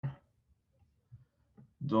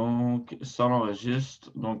Donc, ça l'enregistre.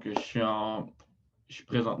 Donc, je suis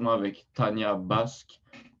présentement avec Tania Basque,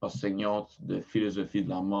 enseignante de philosophie de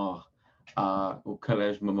la mort au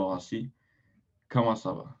Collège Montmorency. Comment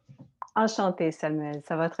ça va? Enchantée, Samuel.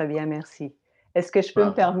 Ça va très bien, merci. Est-ce que je peux me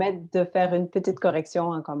Parfait. permettre de faire une petite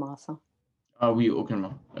correction en commençant? Ah oui,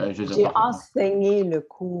 aucunement. Je veux dire J'ai parfaitement. enseigné le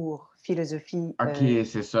cours philosophie. Ok,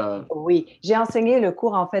 c'est ça. Oui, j'ai enseigné le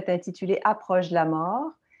cours en fait intitulé Approche de la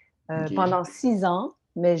mort Ok, pendant 6 ans,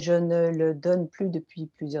 mais je ne le donne plus depuis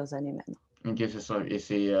plusieurs années maintenant. ok, c'est ça. Et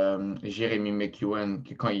c'est Jérémy McEwen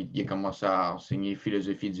qui, quand il a commencé à enseigner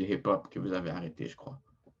philosophie du hip-hop, que vous avez arrêté, je crois.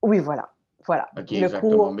 Oui, voilà, voilà. Ok, Le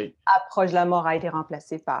exactement. cours Mais Approche de la mort a été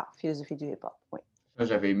remplacé par philosophie du hip-hop. Oui. ça,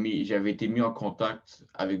 j'avais été mis en contact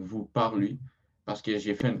avec vous par lui parce que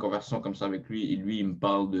j'ai fait une conversation comme ça avec lui et lui, il me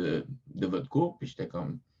parle de votre cours. Puis j'étais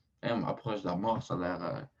comme, hey, on m'approche de la mort, ça a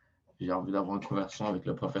l'air. J'ai envie d'avoir une conversation avec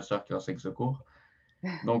le professeur qui enseigne ce cours.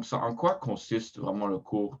 Donc, ça, en quoi consiste vraiment le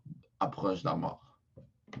cours Approche de la mort?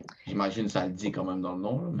 J'imagine que ça le dit quand même dans le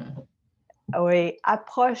nom, là, mais. Oui,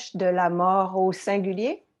 approche de la mort au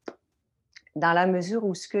singulier. Dans la mesure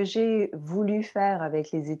où ce que j'ai voulu faire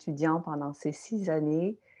avec les étudiants pendant ces 6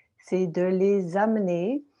 années, c'est de les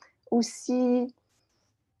amener aussi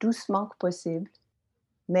doucement que possible,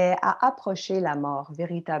 mais à approcher la mort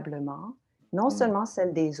véritablement, non Hmm, seulement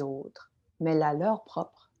celle des autres, mais la leur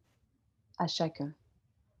propre, à chacun.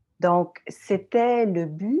 Donc, c'était le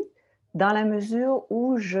but dans la mesure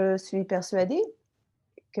où je suis persuadée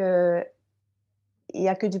qu'il n'y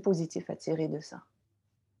a que du positif à tirer de ça.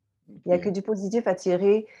 Il n'y a que ok. du positif à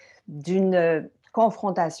tirer d'une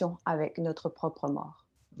confrontation avec notre propre mort.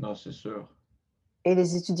 Non, c'est sûr. Et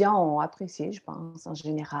les étudiants ont apprécié, je pense, en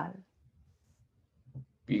général.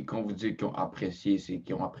 Puis quand vous dites qu'ils ont apprécié, c'est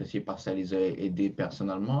qu'ils ont apprécié parce que ça les a aidés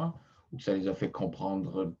personnellement ou que ça les a fait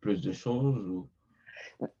comprendre plus de choses ou.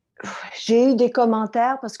 J'ai eu des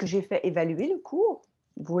commentaires parce que j'ai fait évaluer le cours,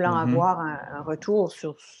 voulant Mhm. avoir un retour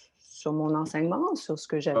sur mon enseignement, sur ce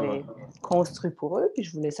que Ouais, ouais. j'avais construit pour eux, puis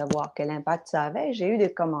je voulais savoir quel impact ça avait. J'ai eu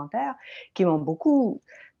des commentaires qui m'ont beaucoup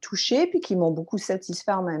touchée, puis qui m'ont beaucoup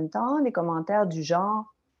satisfait en même temps, des commentaires du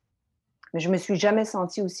genre: « Mais je me suis jamais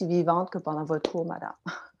sentie aussi vivante que pendant votre cours, madame. »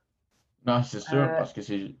 Non, c'est sûr, Euh, parce que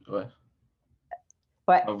c'est. Ouais.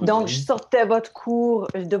 ouais, Ah, vous donc je disiez? sortais de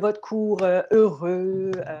votre cours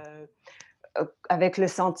heureux, avec le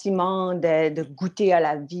sentiment de goûter à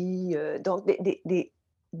la vie. Donc,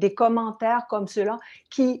 des commentaires comme ceux-là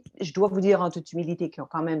qui, je dois vous dire en toute humilité, qui ont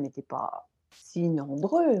quand même n'étaient pas si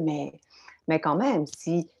nombreux, mais quand même,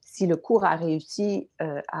 si le cours a réussi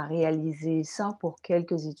à réaliser ça pour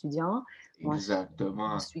quelques étudiants, moi, je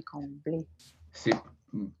Exactement. suis comblée. C'est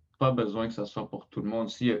pas besoin que ça soit pour tout le monde.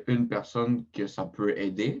 S'il y a une personne que ça peut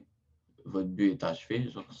aider, votre but est achevé.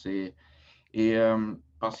 Genre, c'est. Et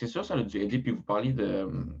parce que ça a dû aider. Puis vous parliez de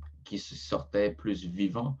qui se sortait plus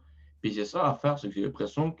vivant. Puis c'est ça à faire, c'est que j'ai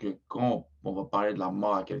l'impression que quand on va parler de la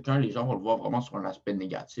mort à quelqu'un, les gens vont le voir vraiment sur un aspect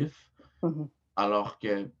négatif. Mhm. Alors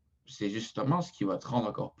que c'est justement ce qui va te rendre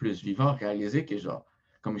encore plus vivant, réaliser que genre,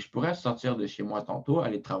 comme je pourrais sortir de chez moi tantôt,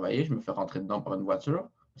 aller travailler, je me fais rentrer dedans par une voiture,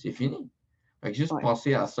 c'est fini. Fait que juste Ouais.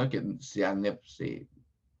 penser à ça, que c'est à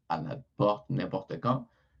notre porte, n'importe quand,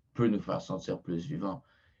 peut nous faire sentir plus vivants.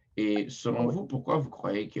 Et selon Ouais. vous, pourquoi vous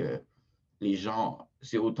croyez que les gens,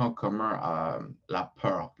 c'est autant commun à la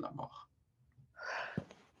peur de la mort?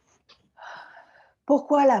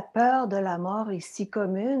 Pourquoi la peur de la mort est si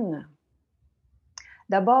commune?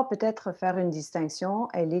 D'abord, peut-être faire une distinction.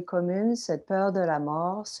 Elle est commune, cette peur de la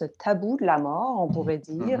mort, ce tabou de la mort, on pourrait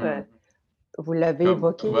dire. Mhm. Vous l'avez Comme,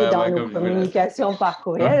 évoqué ouais, dans ouais, nos comme je voulais. communications par Ouais.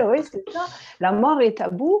 courriel. Oui, c'est ça. La mort est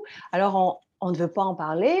tabou. Alors, on ne veut pas en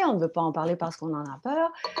parler. On ne veut pas en parler parce qu'on en a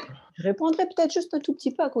peur. Je répondrai peut-être juste un tout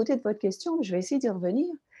petit peu à côté de votre question. Je vais essayer d'y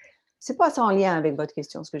revenir. C'est pas sans lien avec votre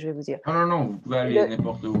question, ce que je vais vous dire. Non, non, non, vous pouvez aller Le,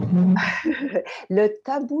 n'importe où. le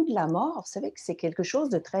tabou de la mort, vous savez que c'est quelque chose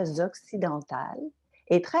de très occidental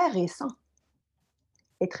et très récent.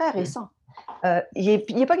 Et très OK. récent. Il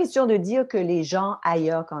n'est pas question de dire que les gens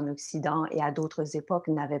ailleurs qu'en Occident et à d'autres époques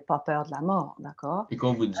n'avaient pas peur de la mort, d'accord? Et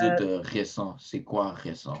quand vous Euh, dites récent, c'est quoi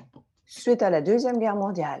récent? Suite à la Deuxième Guerre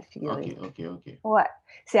mondiale, OK, figurez-vous. OK, OK. Ouais,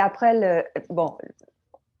 c'est après le... Bon,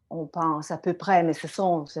 on pense à peu près, mais ce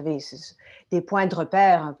sont, vous savez, des points de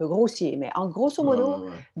repère un peu grossiers. Mais en grosso Ouais, ouais, modo,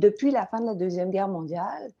 ouais. depuis la fin de la Deuxième Guerre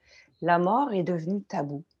mondiale, la mort est devenue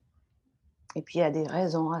tabou. Et puis, il y a des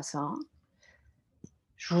raisons à ça.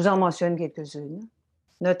 Je vous en mentionne quelques-unes,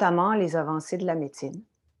 notamment les avancées de la médecine,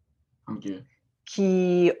 OK.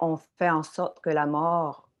 qui ont fait en sorte que la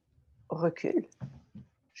mort recule.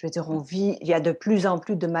 Je veux dire, il y a de plus en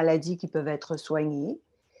plus de maladies qui peuvent être soignées,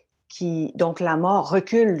 donc la mort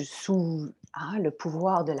recule sous le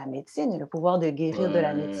pouvoir de la médecine, et le pouvoir de guérir de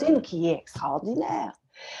la médecine qui est extraordinaire,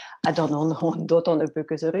 dont on ne peut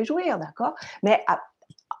que se réjouir, d'accord? Mais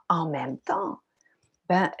en même temps,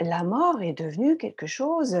 la mort est devenue quelque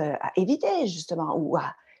chose à éviter, justement,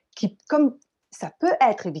 qui, comme ça peut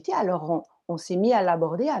être évité, alors on s'est mis à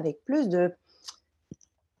l'aborder avec plus de...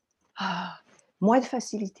 moins de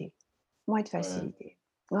facilité. Moins de facilité.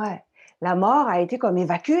 Ouais. La mort a été comme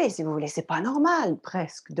évacuée, si vous voulez. C'est pas normal,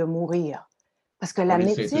 presque, de mourir. Parce que On la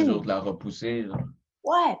essaie toujours médecine... de la repousser. Genre.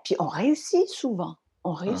 Ouais, puis on réussit souvent.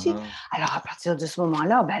 On réussit. Uh-huh. Alors, à partir de ce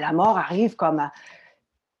moment-là, la mort arrive comme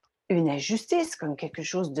une injustice, comme quelque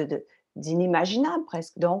chose d'inimaginable,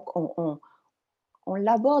 presque. Donc, on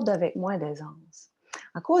l'aborde avec moins d'aisance.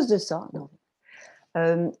 À cause de ça, donc,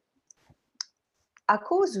 à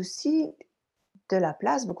cause aussi de la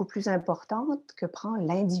place beaucoup plus importante que prend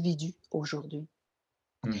l'individu aujourd'hui.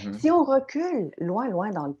 Mm-hmm. Si on recule loin, loin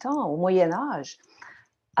dans le temps, au Moyen Âge,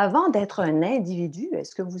 avant d'être un individu,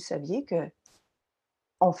 est-ce que vous saviez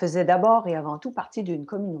qu'on faisait d'abord et avant tout partie d'une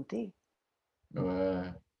communauté? Ouais.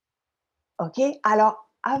 OK? Alors,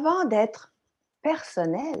 avant d'être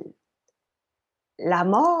personnel, la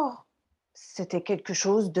mort, c'était quelque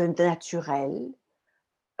chose de naturel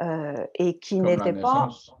et qui Comme la n'était pas...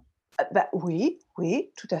 naissance. Oui,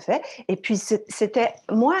 oui, tout à fait. Et puis, c'était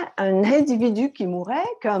moins un individu qui mourait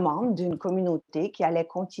qu'un membre d'une communauté qui allait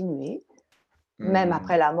continuer, même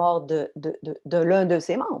après la mort de l'un de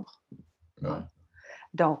ses membres. Ouais.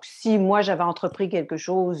 Donc, si moi, j'avais entrepris quelque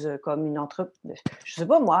chose comme je ne sais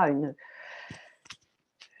pas moi,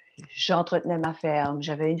 j'entretenais ma ferme,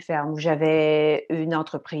 j'avais une ferme, ou j'avais une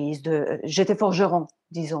entreprise, j'étais forgeron,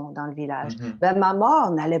 disons, dans le village, Mm-hmm. ma mort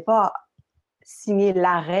n'allait pas signer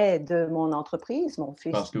l'arrêt de mon entreprise, mon Parce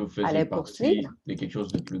fils que vous faisiez allait poursuivre. partie de quelque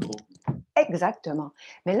chose de plus gros. Exactement.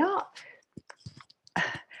 Mais là,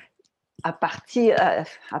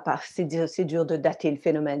 c'est dur de dater le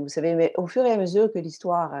phénomène, vous savez, mais au fur et à mesure que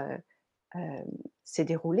l'histoire s'est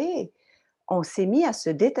déroulée, on s'est mis à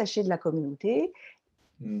se détacher de la communauté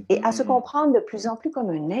et à se Mm-hmm. comprendre de plus en plus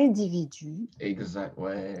comme un individu Exact,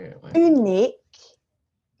 ouais. unique,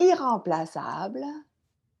 irremplaçable.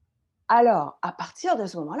 Alors, à partir de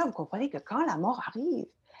ce moment-là, vous comprenez que quand la mort arrive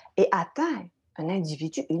et atteint un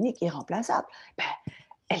individu unique, irremplaçable,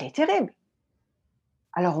 elle est terrible.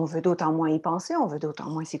 Alors, on veut d'autant moins y penser, on veut d'autant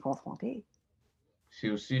moins s'y confronter. C'est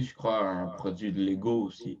aussi, je crois, un produit de l'ego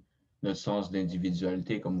aussi, notre sens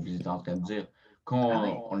d'individualité, comme vous êtes en train de dire. Ah oui.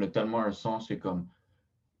 Quand on a tellement un sens, c'est comme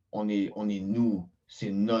on est nous, c'est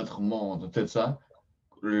notre monde, tout ça.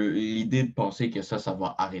 L'idée de penser que ça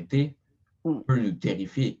va arrêter Mm. peut nous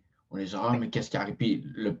terrifier. On est genre, ah, Oui. mais qu'est-ce qui arrive? Puis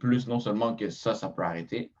le plus, non seulement que ça peut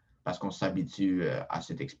arrêter, parce qu'on s'habitue à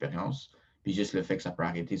cette expérience, puis juste le fait que ça peut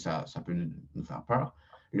arrêter, ça peut nous faire peur.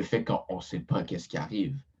 Le fait qu'on ne sait pas qu'est-ce qui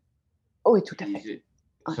arrive. Oui, tout à fait. Puis,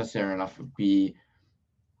 Ouais. ça, c'est un... Puis,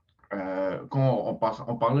 quand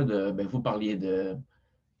on parlait de... Ben, vous parliez de...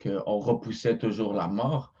 qu'on repoussait toujours la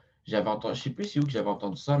mort. J'avais entendu... Je ne sais plus si où que j'avais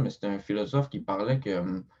entendu ça, mais c'était un philosophe qui parlait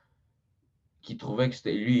que... qui trouvait que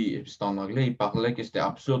c'était lui, c'était en anglais, il parlait que c'était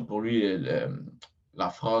absurde pour lui la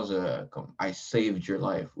phrase comme I saved your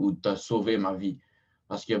life ou t'as sauvé ma vie.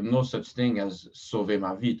 Parce qu'il y a no such thing as sauver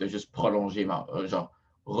ma vie, t'as juste prolongé genre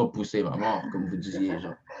repousser ma mort, comme vous disiez,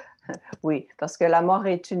 genre. Oui, parce que la mort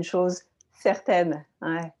est une chose certaine,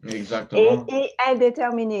 ouais. Exactement. Et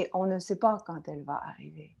indéterminée. On ne sait pas quand elle va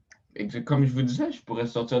arriver. Comme je vous disais, je pourrais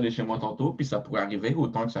sortir de chez moi tantôt, puis ça pourrait arriver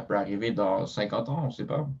autant que ça peut arriver dans 50 ans, on ne sait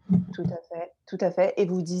pas. Tout à fait, tout à fait. Et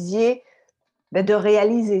vous disiez, de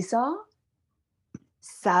réaliser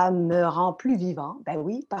ça me rend plus vivant. Ben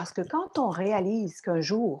oui, parce que quand on réalise qu'un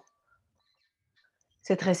jour,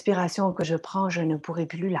 cette respiration que je prends, je ne pourrai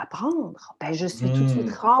plus la prendre, je suis tout de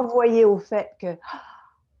suite renvoyée au fait que,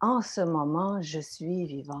 en ce moment, je suis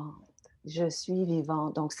vivante. Je suis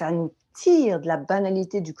vivante. Donc, ça nous tire de la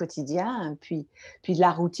banalité du quotidien, puis de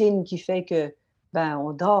la routine qui fait que,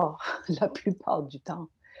 on dort la plupart du temps.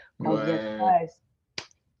 Combien de Ouais, fois est-ce,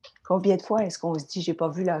 combien de fois est-ce qu'on se dit, j'ai pas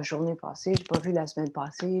vu la journée passée, j'ai pas vu la semaine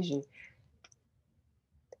passée, si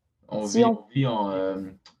on on... vit en,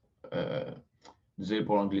 euh, désolé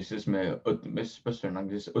pour l'anglicisme, mais c'est pas si c'est un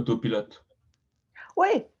anglicisme, autopilote.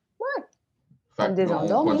 Oui, Fait comme des qu'on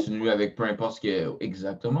endormis. continue avec peu importe ce qui est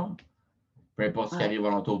exactement, peu importe ce qui Ouais. arrive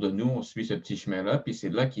alentour de nous, on suit ce petit chemin-là, puis c'est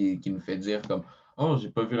là qui nous fait dire comme oh, j'ai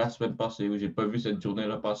pas vu la semaine passée ou j'ai pas vu cette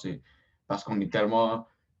journée-là passer. Parce qu'on est tellement,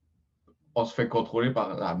 on se fait contrôler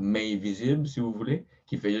par la main visible, si vous voulez,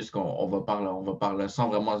 qui fait juste qu'on on va par là sans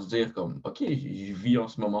vraiment se dire comme OK, je vis en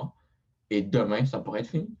ce moment et demain, ça pourrait être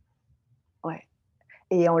fini. Ouais.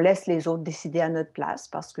 et on laisse les autres décider à notre place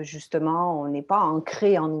parce que justement, on n'est pas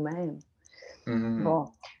ancré en nous-mêmes. Bon,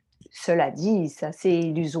 cela dit, c'est assez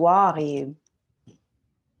illusoire et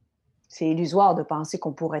c'est illusoire de penser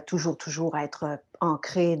qu'on pourrait toujours être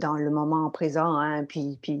ancré dans le moment présent, hein,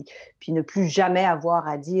 puis ne plus jamais avoir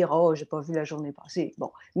à dire « Oh, j'ai pas vu la journée passée ».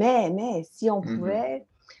 Bon, mais si on pouvait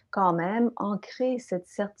quand même ancrer cette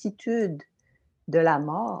certitude de la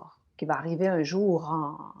mort qui va arriver un jour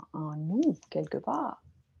en nous, quelque part,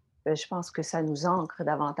 ben, je pense que ça nous ancre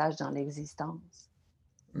davantage dans l'existence.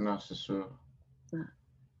 Non, c'est sûr. Ouais.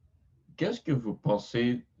 Qu'est-ce que vous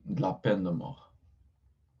pensez de la peine de mort?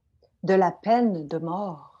 De la peine de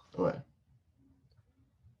mort, Ouais.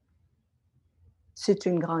 c'est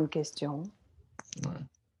une grande question. Ouais.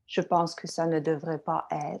 Je pense que ça ne devrait pas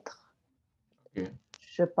être. OK.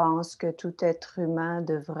 Je pense que tout être humain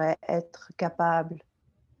devrait être capable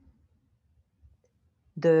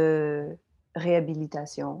de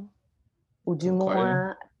réhabilitation, ou du Vous croyez?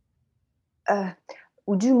 moins,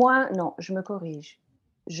 euh, non, je me corrige.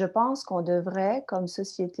 Je pense qu'on devrait, comme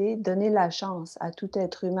société, donner la chance à tout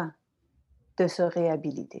être humain de se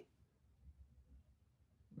réhabiliter.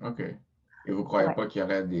 OK. Et vous croyez Ouais, pas qu'il y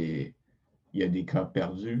aurait il y a des cas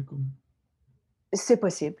perdus, comme? c'est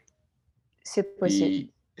possible, c'est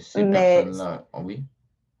possible. Puis ces Mais, personnes-là, oh oui,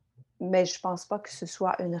 mais je pense pas que ce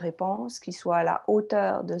soit une réponse qui soit à la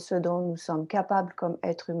hauteur de ce dont nous sommes capables comme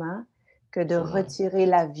être humain que de c'est vrai. retirer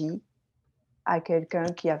la vie à quelqu'un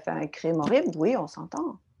qui a fait un crime horrible. Oui, on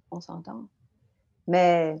s'entend.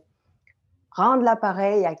 Mais rendre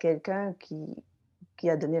l'appareil à quelqu'un qui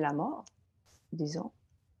a donné la mort, disons,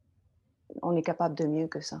 on est capable de mieux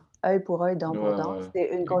que ça. Œil pour œil, dent Ouais, pour dent, ouais.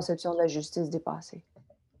 c'est une Et conception de la justice dépassée.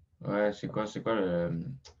 ouais, c'est quoi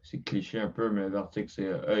c'est cliché un peu, mais l'article, c'est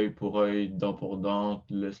œil pour œil, dent pour dent,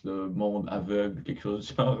 tu laisses le monde aveugle, quelque chose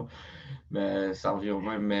du genre. Mais ça revient au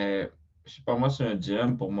même. Mais je sais pas, moi, c'est un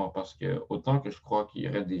dilemme pour moi parce que autant que je crois qu'il y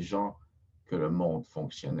aurait des gens que le monde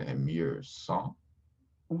fonctionnerait mieux sans,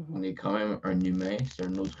 on Mhm, est quand même un humain, c'est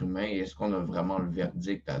un autre humain. Et est-ce qu'on a vraiment le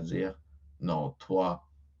verdict à dire non, toi,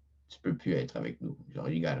 tu peux plus être avec nous? Genre,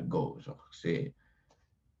 you gotta go. Genre, je sais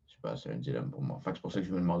pas, c'est un dilemme pour moi. Fait que c'est pour ça que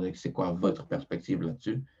je me demandais c'est quoi votre mhm, perspective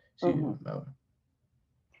là-dessus. C'est, mhm. ben ouais.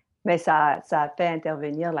 Mais ça fait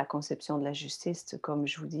intervenir la conception de la justice, comme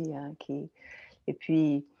je vous dis, hein, et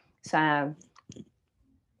puis ça,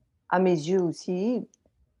 à mes yeux aussi,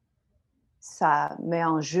 ça met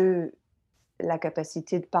en jeu la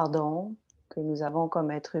capacité de pardon que nous avons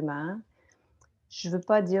comme être humain. Je ne veux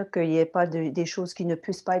pas dire qu'il n'y ait pas des choses qui ne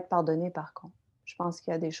puissent pas être pardonnées, par contre. Je pense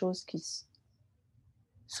qu'il y a des choses qui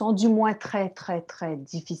sont du moins très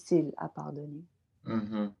difficiles à pardonner.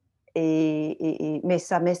 Mhm. Mais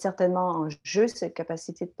ça met certainement en jeu cette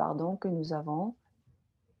capacité de pardon que nous avons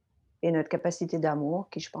et notre capacité d'amour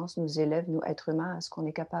qui, je pense, nous élève, nous, êtres humains, à ce qu'on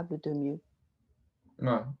est capable de mieux.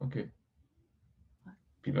 Ouais, OK.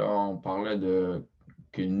 Puis là, on parlait de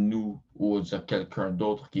que nous, ou dire quelqu'un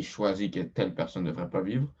d'autre qui choisit que telle personne ne devrait pas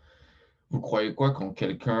vivre. Vous croyez quoi quand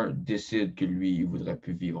quelqu'un décide que lui, il voudrait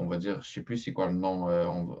plus vivre? On va dire, je sais plus c'est quoi le nom,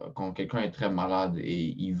 quand quelqu'un est très malade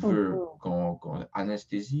et il veut Mhm.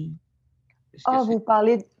 anesthésie? Est-ce que Ah,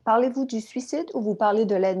 c'est... parlez-vous du suicide ou vous parlez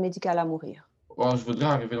de l'aide médicale à mourir? Bon, je voudrais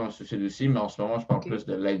arriver dans le suicide aussi, mais en ce moment, je parle OK. plus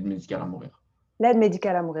de l'aide médicale à mourir. L'aide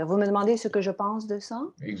médicale à mourir. Vous me demandez ce que je pense de ça?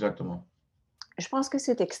 Exactement. Je pense que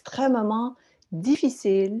c'est extrêmement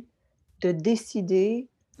difficile de décider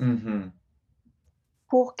Mhm.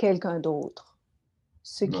 pour quelqu'un d'autre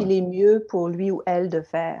ce qu'il Ouais. est mieux pour lui ou elle de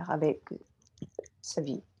faire avec sa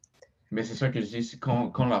vie. Mais c'est ça que je dis, c'est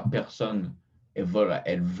quand la personne, elle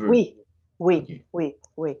veut. Oui, oui, OK.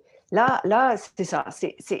 oui. Là, c'est ça.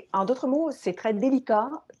 En d'autres mots, c'est très délicat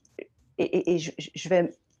et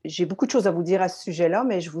j'ai beaucoup de choses à vous dire à ce sujet-là,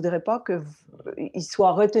 mais je ne voudrais pas qu'il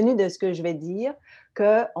soit retenu de ce que je vais dire,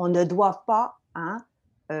 qu'on ne doit pas, hein,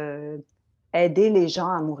 euh, aider les gens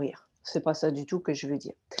à mourir. C'est pas ça du tout que je veux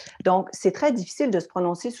dire. Donc, c'est très difficile de se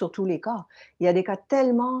prononcer sur tous les cas. Il y a des cas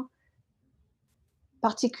tellement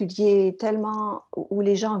particuliers, tellement où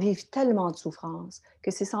les gens vivent tellement de souffrance que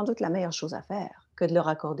c'est sans doute la meilleure chose à faire que de leur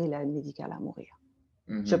accorder l'aide médicale à mourir.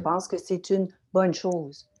 Je Mhm. pense que c'est une bonne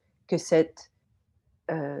chose que cette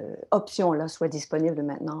option-là soit disponible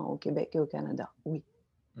maintenant au Québec et au Canada. Oui.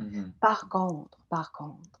 Mhm. Par contre,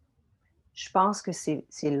 je pense que c'est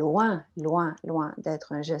loin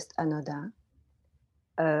d'être un geste anodin.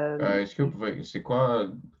 Euh, Est-ce que vous pouvez... C'est quoi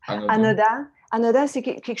anodin? anodin, c'est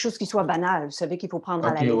quelque chose qui soit banal. Vous savez qu'il faut prendre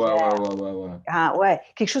à OK, la ouais, légère. ouais, ouais, ouais, ouais. Ah ouais,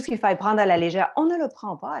 quelque chose qu'il faille prendre à la légère. On ne le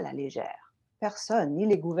prend pas à la légère. personne, ni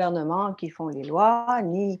les gouvernements qui font les lois,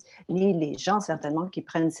 ni les gens certainement qui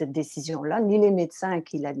prennent cette décision-là, ni les médecins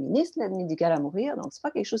qui l'administrent, l'aide médicale à mourir. Donc, ce n'est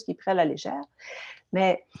pas quelque chose qui prend à la légère.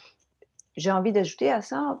 Mais j'ai envie d'ajouter à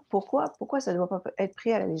ça, pourquoi ça ne doit pas être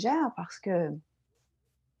pris à la légère? Parce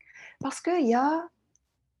qu'il y a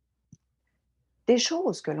des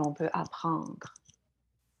choses que l'on peut apprendre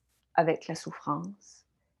avec la souffrance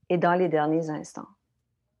et dans les derniers instants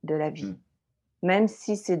de la vie, Mm. même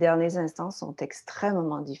si ces derniers instants sont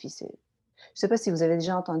extrêmement difficiles. Je ne sais pas si vous avez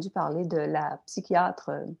déjà entendu parler de la psychiatre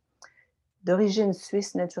d'origine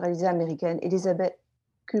suisse naturalisée américaine, Elizabeth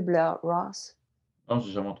Kubler-Ross. Non,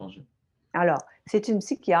 j'ai jamais entendu. Alors, c'est une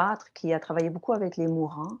psychiatre qui a travaillé beaucoup avec les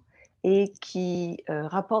mourants et qui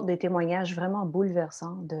rapporte des témoignages vraiment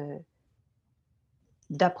bouleversants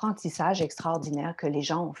d'apprentissage extraordinaire que les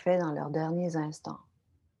gens ont fait dans leurs derniers instants.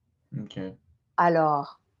 OK.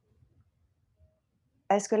 Alors,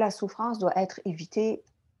 est-ce que la souffrance doit être évitée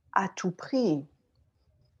à tout prix?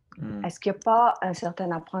 Mm. Est-ce qu'il n'y a pas un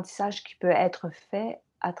certain apprentissage qui peut être fait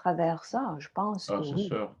à travers ça? Je pense que Ah, c'est oui.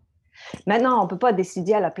 sûr. Maintenant, on ne peut pas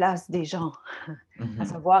décider à la place des gens, à Mhm.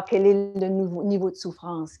 savoir quel est le niveau de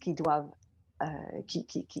souffrance qu'ils doivent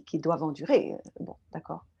endurer. Bon,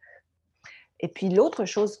 d'accord. Et puis l'autre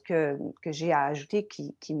chose que j'ai à ajouter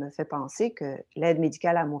qui me fait penser que l'aide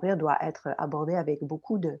médicale à mourir doit être abordée avec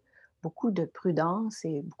beaucoup de prudence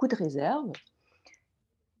et beaucoup de réserve,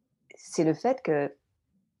 c'est le fait que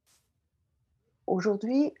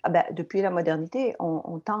aujourd'hui, depuis la modernité,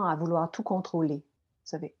 on tend à vouloir tout contrôler, vous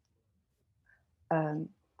savez. Euh,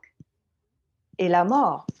 et la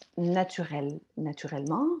mort,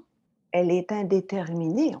 naturellement, elle est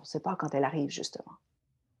indéterminée. On ne sait pas quand elle arrive, justement.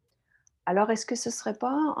 Alors, est-ce que ce ne serait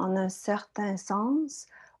pas, en un certain sens,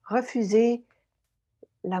 refuser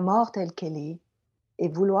la mort telle qu'elle est et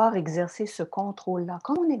vouloir exercer ce contrôle-là,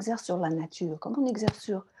 comme on exerce sur la nature, comme on exerce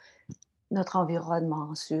sur notre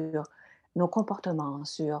environnement, sur nos comportements,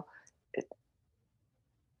 sur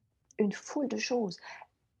une foule de choses.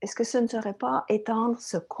 Est-ce que ce ne serait pas étendre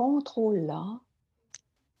ce contrôle-là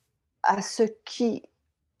à ce qui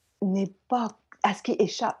n'est pas, à ce qui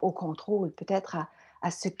échappe au contrôle, peut-être à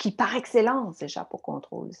ce qui par excellence échappe au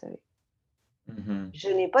contrôle, vous savez. Mhm. Je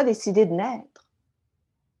n'ai pas décidé de naître,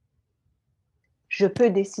 je peux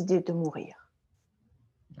décider de mourir.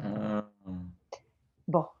 Ah.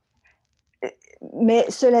 Bon, mais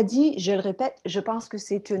cela dit, je le répète, je pense que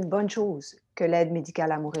c'est une bonne chose que l'aide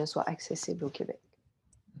médicale à mourir soit accessible au Québec.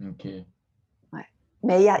 OK. Ouais.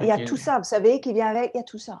 Mais il y a tout OK. ça, vous savez, qui vient avec, il y a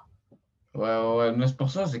tout ça. Ouais, ouais, ouais. Mais c'est pour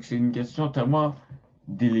ça, c'est que c'est une question tellement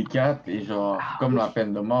délicate et genre, Ah comme oui. la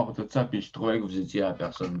peine de mort, tout ça, puis je trouvais que vous étiez la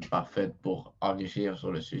personne parfaite pour enrichir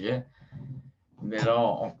sur le sujet. Mais là,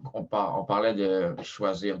 on parlait de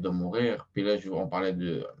choisir de mourir, puis là, on parlait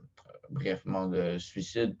brièvement de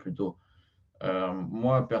suicide plutôt.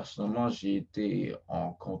 Moi, personnellement, j'ai été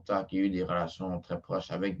en contact et eu des relations très proches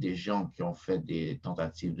avec des gens qui ont fait des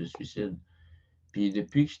tentatives de suicide. Puis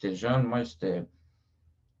depuis que j'étais jeune,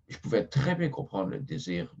 je pouvais très bien comprendre le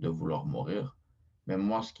désir de vouloir mourir. Mais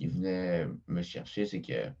moi, ce qui venait me chercher, c'est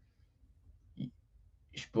que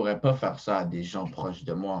je pourrais pas faire ça à des gens proches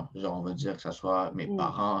de moi. Genre, on va dire que ce soit mes Mm,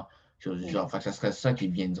 parents, chose du mm, genre. Fait que ça serait ça qui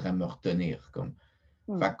viendrait me retenir. Comme.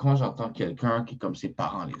 Fait mm. que quand j'entends quelqu'un qui, comme ses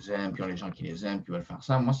parents les aiment, puis ont les gens qui les aiment, qui veulent faire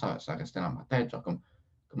ça, moi, ça restait dans ma tête. Genre, comme,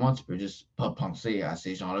 comment tu peux juste pas penser à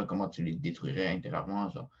ces gens-là, comment tu les détruirais intérieurement,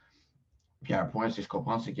 genre. Puis à un point, si je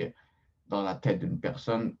comprends, c'est que dans la tête d'une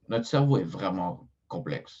personne, notre cerveau est vraiment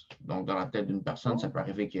complexe. Donc, dans la tête d'une personne, ça Oh, peut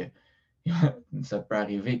arriver que ça peut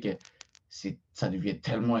arriver que ça devient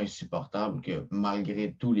tellement insupportable que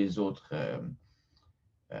malgré tous les autres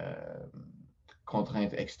euh,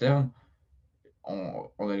 contraintes externes, on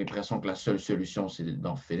a l'impression que la seule solution, c'est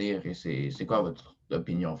d'en finir. Et c'est quoi votre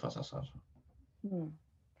opinion face à ça? mm.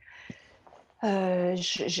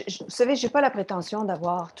 Vous savez, je n'ai pas la prétention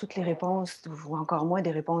d'avoir toutes les réponses, ou encore moins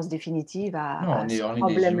des réponses définitives Non, à ce on est des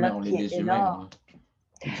problème-là humains, on est qui est des humains. énorme.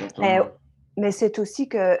 Mais, Exactement. mais c'est aussi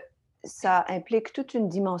que ça implique toute une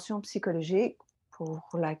dimension psychologique pour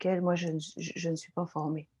laquelle moi, je ne suis pas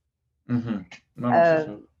formée. Mhm. Non, non, c'est Euh,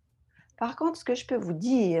 sûr. Par contre, ce que je peux vous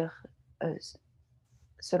dire, euh,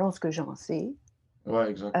 selon ce que j'en sais,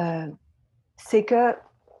 Ouais, exact. euh, c'est que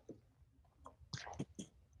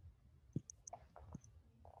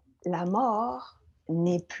la mort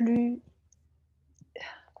n'est plus...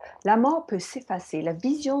 La mort peut s'effacer, la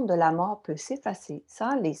vision de la mort peut s'effacer.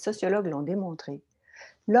 Ça, les sociologues l'ont démontré.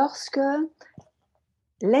 Lorsque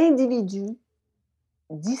l'individu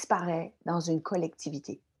disparaît dans une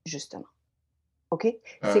collectivité, justement. OK?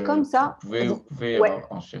 C'est comme ça. Vous pouvez Ouais,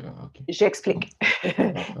 enchérir, OK. j'explique.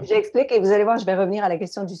 Parfait, J'explique et vous allez voir, je vais revenir à la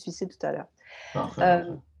question du suicide tout à l'heure. parfait, Euh,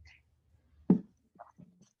 parfait.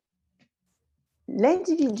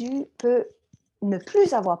 L'individu peut ne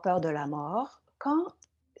plus avoir peur de la mort quand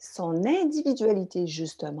son individualité,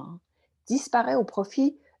 justement, disparaît au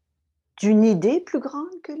profit d'une idée plus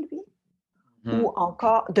grande que lui, ou Mhm.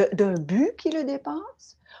 encore d'un but qui le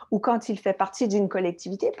dépasse, ou quand il fait partie d'une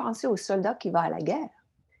collectivité. Pensez au soldat qui va à la guerre,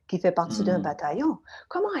 qui fait partie d'un Mhm. bataillon.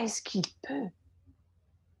 Comment est-ce qu'il peut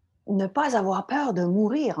ne pas avoir peur de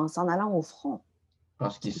mourir en s'en allant au front?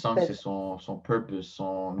 Parce qu'il Il sent que fait c'est son purpose,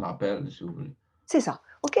 son appel, si vous voulez. C'est ça,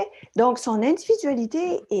 OK? Donc, son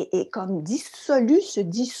individualité est comme dissolue, se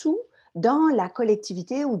dissout dans la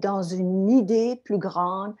collectivité ou dans une idée plus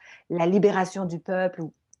grande, la libération du peuple.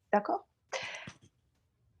 D'accord?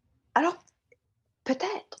 Alors,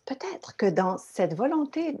 peut-être que dans cette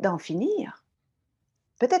volonté d'en finir,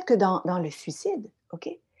 peut-être que dans le suicide, OK?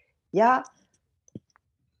 Il y a,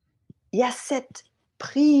 il y a cette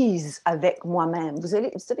prise avec moi-même. Vous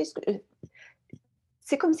savez ce que.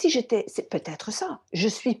 C'est comme si j'étais. C'est peut-être ça. Je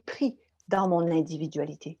suis pris dans mon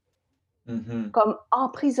individualité. Mhm. Comme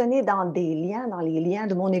emprisonné dans les liens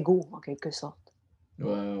de mon ego, en quelque sorte. Ouais,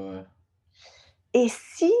 ouais. Et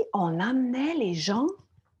si on amenait les gens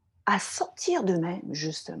à sortir d'eux-mêmes,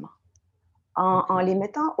 justement, OK. en les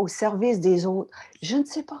mettant au service des autres? Je ne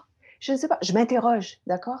sais pas. Je ne sais pas. Je m'interroge,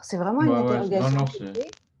 d'accord? C'est vraiment une Ouais, ouais. Non, interrogation non, que c'est.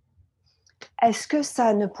 j'ai. Est-ce que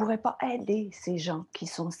ça ne pourrait pas aider ces gens qui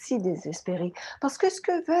sont si désespérés? Parce que ce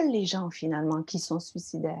que veulent les gens, finalement, qui sont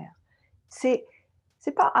suicidaires, c'est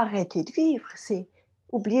c'est pas arrêter de vivre, c'est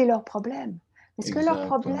oublier leurs problèmes. Est-ce que leurs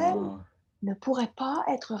problèmes Exactement. ne pourraient pas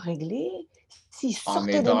être réglés s'ils En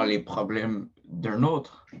sortaient aidant d'eux-mêmes? les problèmes d'un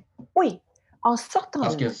autre. Oui, en sortant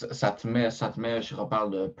Parce que d'eux-mêmes. ça te met, je reparle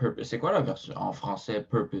de purpose. C'est quoi la version en français,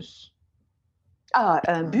 purpose? Ah,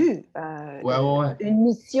 un but, Ouais, ouais, ouais. une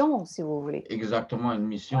mission, si vous voulez. Exactement, une Ouais.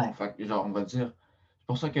 mission. Fait que, genre, on va dire. C'est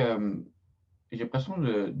pour ça que j'ai l'impression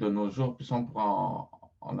de nos jours, puis ça, on pourra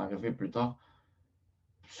en arriver plus tard.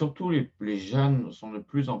 Surtout les jeunes sont de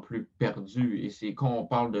plus en plus perdus. Et c'est quand on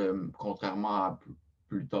parle de, contrairement à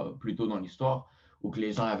plus tôt dans l'histoire, où que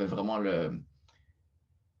les gens avaient vraiment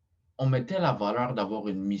on mettait la valeur d'avoir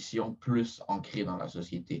une mission plus ancrée dans la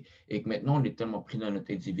société. Et que maintenant, on est tellement pris dans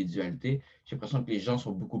notre individualité, j'ai l'impression que les gens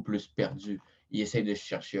sont beaucoup plus perdus. Ils essayent de se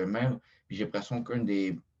chercher eux-mêmes. Puis j'ai l'impression qu'un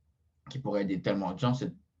des qui pourrait aider tellement de gens, c'est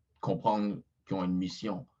de comprendre qu'ils ont une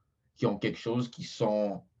mission, qu'ils ont quelque chose qui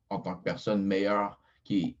sont, en tant que personne, meilleurs,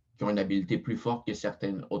 qui ont une habileté plus forte que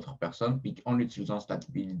certaines autres personnes. Puis en utilisant cette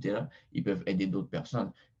habilité-là, ils peuvent aider d'autres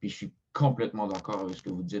personnes. Puis je suis complètement d'accord avec ce que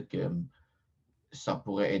vous dites que ça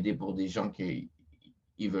pourrait aider pour des gens qui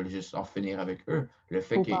ils veulent juste en finir avec eux. Le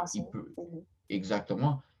fait Vous pensez? qu'ils peuvent, Mhm.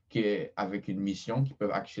 exactement, qu'avec une mission, qu'ils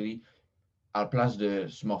peuvent actually, à la place de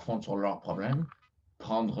se morfondre sur leurs problèmes,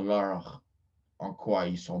 prendre leur en quoi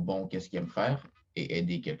ils sont bons, qu'est-ce qu'ils aiment faire, et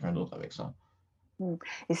aider quelqu'un d'autre avec ça. Mm.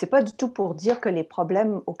 Et c'est pas du tout pour dire que les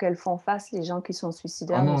problèmes auxquels font face les gens qui sont Ah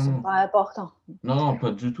suicidaires ne non, sont non, pas importants. non, non,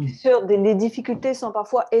 pas du tout. Bien sûr, les difficultés sont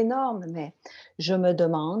parfois énormes, mais je me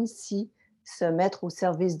demande si se mettre au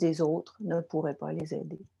service des autres ne pourrait pas les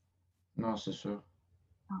aider. Non, c'est sûr.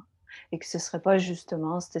 Hein. Et que ce ne serait pas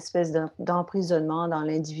justement cette espèce d'emprisonnement dans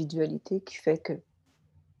l'individualité qui fait que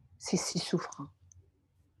c'est si souffrant.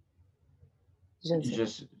 Je ne sais Je pas.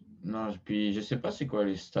 sais- non, puis je sais pas c'est quoi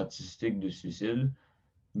les statistiques de suicide,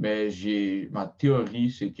 mais ma théorie,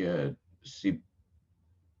 c'est que c'est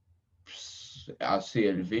assez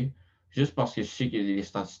élevé, juste parce que je sais que les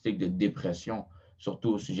statistiques de dépression, surtout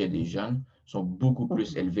au sujet des jeunes, sont beaucoup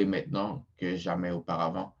plus Mhm, élevées maintenant que jamais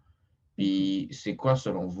auparavant. mhm. Puis c'est quoi,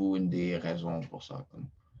 selon vous, une des raisons pour ça?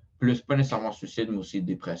 Plus, pas nécessairement suicide, mais aussi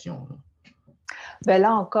dépression, là. Ben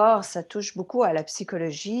là encore, ça touche beaucoup à la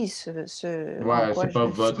psychologie, en Ouais, quoi c'est je pas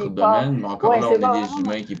ne votre suis pas. domaine, mais encore Ouais, là, c'est on est pas des vraiment.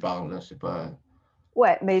 humains qui parlent, là. C'est pas.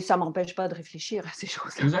 Ouais, mais ça m'empêche pas de réfléchir à ces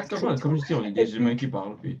choses-là malgré Exactement, comme tout. je dis, on est Et des puis, humains qui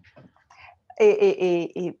parlent, puis.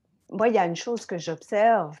 et moi, il y a une chose que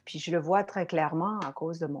j'observe, puis je le vois très clairement à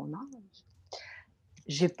cause de mon âge.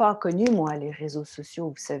 J'ai pas connu, moi, les réseaux sociaux,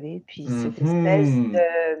 vous savez, puis cette espèce Mhm.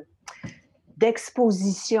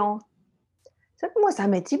 d'exposition. C'est que moi, ça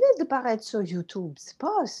m'intimide de paraître sur YouTube. C'est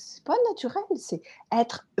pas naturel. C'est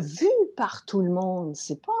être vu par tout le monde.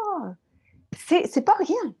 C'est pas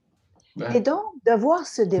rien. Et Ben, donc, devoir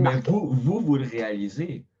se mais démarquer, vous le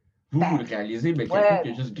réalisez. Vous ben, le réalisez, mais quelqu'un ouais, qui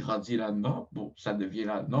a juste grandi là-dedans, bon, ça devient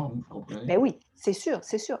la norme, vous comprenez? ben oui, c'est sûr,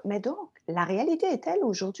 c'est sûr. Mais donc, la réalité est telle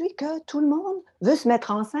aujourd'hui que tout le monde veut se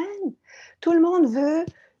mettre en scène. Tout le monde veut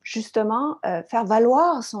justement faire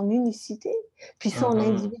valoir son unicité, puis son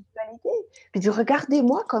individualité, puis de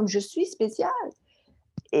regardez-moi comme je suis spécial.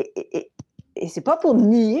 Et c'est pas pour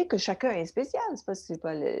nier que chacun est spécial, c'est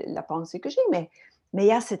pas la pensée que j'ai, mais il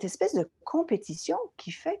y a cette espèce de compétition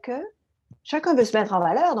qui fait que chacun veut se mettre en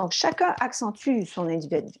valeur, donc chacun accentue son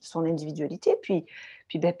individualité, puis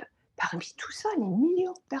ben, parmi tout ça, les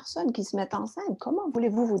millions de personnes qui se mettent en scène, comment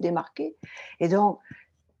voulez-vous vous démarquer? Et donc,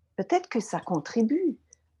 peut-être que ça contribue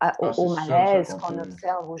au malaise qu'on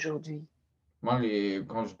observe aujourd'hui. Moi,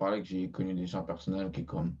 quand je parlais que j'ai connu des gens personnels qui,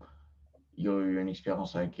 comme, ils ont eu une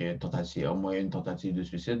expérience avec au moins une tentative de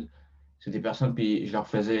suicide, c'est des personnes, puis je leur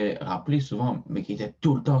faisais rappeler souvent, mais qui étaient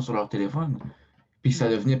tout le temps sur leur téléphone. Puis ça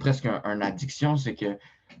devenait presque une addiction, c'est que,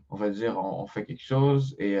 on va dire, on fait quelque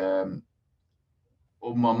chose et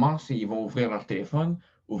au moment, ils vont ouvrir leur téléphone,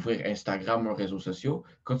 ouvrir Instagram ou réseaux sociaux,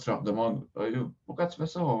 quand tu leur demandes pourquoi tu fais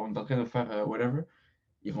ça, on est en train de faire whatever,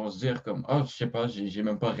 ils vont se dire comme oh, je sais pas, j'ai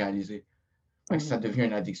même pas réalisé. Fait que ça devient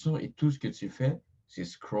une addiction et tout ce que tu fais, c'est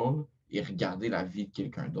scroll et regarder la vie de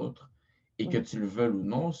quelqu'un d'autre. Et que tu le veuilles ou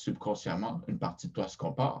non, subconsciemment, une partie de toi se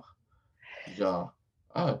compare. Genre,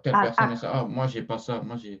 ah, telle personne a ça, ah, moi j'ai pas ça,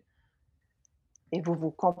 moi j'ai. Et vous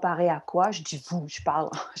vous comparez à quoi? Je dis vous, je parle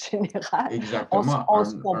en général. Exactement, On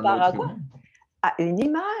se un compare à autre quoi? humain. À une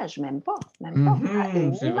image, même pas, à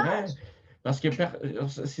une C'est vrai. image. Parce que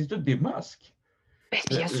c'est tous des masques. Mais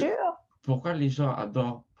bien sûr. Pourquoi les gens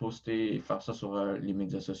adorent poster et faire ça sur les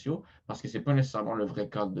médias sociaux? Parce que c'est pas nécessairement le vrai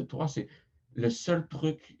cadre de toi. C'est le seul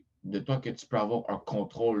truc de toi que tu peux avoir un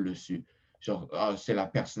contrôle dessus. Genre, ah, c'est la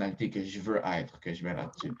personnalité que je veux être, que je mets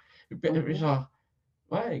là-dessus. Genre,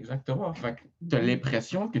 ouais, exactement. Fait que tu as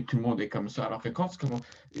l'impression que tout le monde est comme ça. Alors que quand tu commences.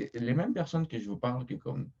 Les mêmes personnes que je vous parle qui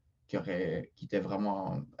étaient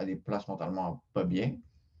vraiment à des places mentalement pas bien,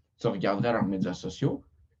 tu regarderais leurs médias sociaux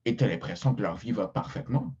et tu as l'impression que leur vie va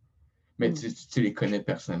parfaitement. Mais tu les connais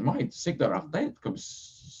personnellement et tu sais que dans leur tête, comme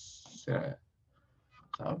ça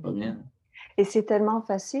va pas bien. Et c'est tellement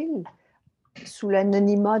facile, sous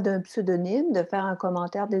l'anonymat d'un pseudonyme, de faire un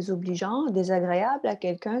commentaire désobligeant, désagréable à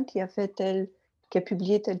quelqu'un qui a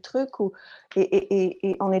publié tel truc,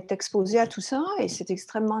 et on est exposé à tout ça, et c'est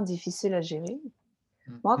extrêmement difficile à gérer.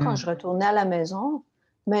 Moi, quand je retournais à la maison,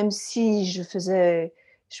 même si je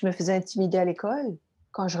me faisais intimider à l'école,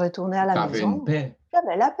 quand je retournais à la T'avais une maison, paix.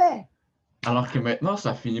 j'avais la paix. Alors que maintenant,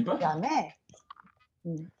 ça finit pas. Jamais.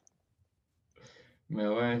 Mais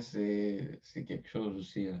ouais, c'est quelque chose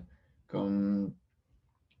aussi. Comme.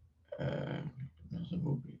 Non, j'avais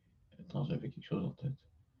oublié. Attends, j'avais quelque chose en tête.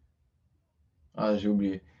 Ah, j'ai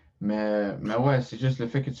oublié. Mais ouais, c'est juste le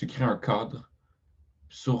fait que tu crées un cadre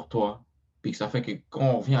sur toi, puis que ça fait que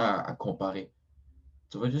quand on vient à comparer,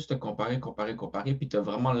 tu vas juste te comparer, puis tu as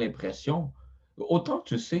vraiment l'impression, autant que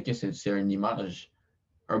tu sais que c'est une image,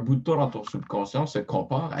 un bout de toi dans ton subconscient se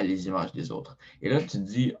compare à les images des autres. Et là, tu te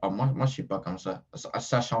dis, ah, moi, je ne suis pas comme ça.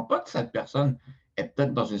 Sachant pas que cette personne est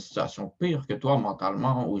peut-être dans une situation pire que toi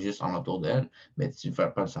mentalement ou juste en autour d'elle, mais tu ne fais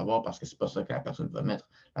pas le savoir parce que c'est pas ça que la personne veut mettre.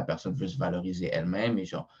 La personne veut se valoriser elle-même et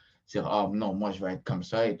genre dire, ah non, moi, je vais être comme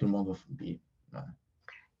ça et tout le monde va. Puis, ouais.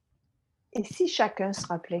 Et si chacun se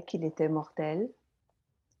rappelait qu'il était mortel,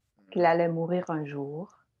 qu'il allait mourir un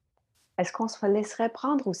jour, est-ce qu'on se laisserait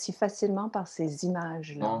prendre aussi facilement par ces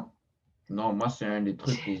images-là? Non, non, moi, c'est un des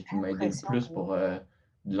trucs J'ai qui m'a aidé le l'impression plus que non. pour de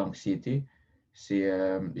l'anxiété. J'ai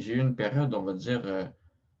eu une période, on va dire,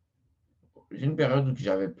 j'ai eu une période où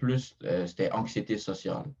j'avais plus, c'était anxiété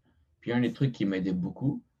sociale. Puis un des trucs qui m'aidait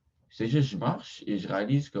beaucoup, c'est juste je marche et je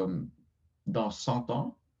réalise comme dans 100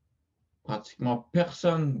 ans, pratiquement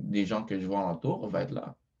personne des gens que je vois autour va être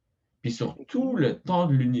là. Puis sur tout le temps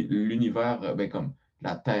de l'univers, ben, comme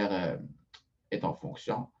la Terre est en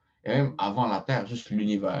fonction, et même avant la Terre, juste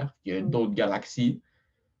l'univers, il y a d'autres galaxies,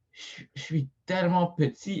 je suis tellement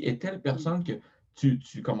petit et telle personne que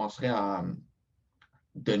tu commencerais à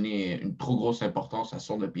donner une trop grosse importance à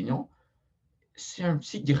son opinion. C'est un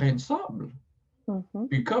petit grain de sable.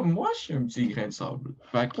 Puis comme moi, je suis un petit grain de sable.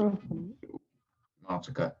 Fait que, en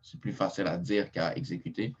tout cas, c'est plus facile à dire qu'à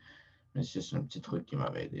exécuter. Mais c'est juste un petit truc qui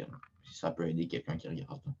m'avait aidé. Si ça peut aider quelqu'un qui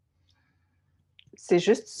regarde. C'est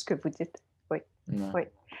juste ce que vous dites. Oui. Ouais. Oui.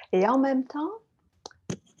 Et en même temps,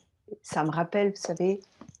 ça me rappelle, vous savez,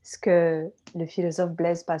 ce que le philosophe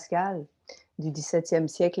Blaise Pascal du XVIIe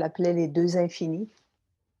siècle appelait les deux infinis.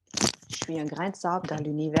 Je suis un grain de sable dans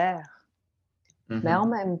l'univers. Mais en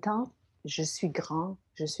même temps, je suis grande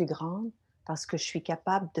parce que je suis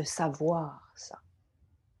capable de savoir ça.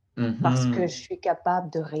 Parce que je suis capable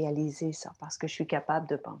de réaliser ça, parce que je suis capable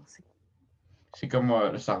de penser. C'est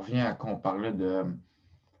comme, ça revient à quand on parlait de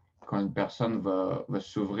quand une personne va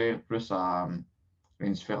s'ouvrir plus à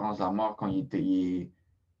l'indifférence à la mort quand il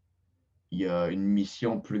y a une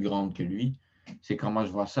mission plus grande que lui. C'est comment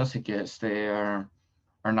je vois ça, c'est que c'était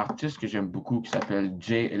un artiste que j'aime beaucoup qui s'appelle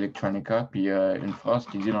Jay Electronica, puis une phrase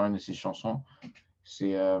qu'il dit dans une de ses chansons,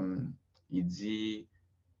 c'est, il dit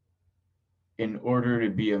In order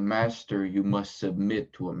to be a master, you must submit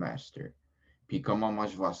to a master. Puis comment moi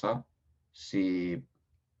je vois ça, c'est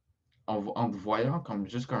en te voyant comme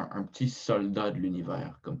juste un petit soldat de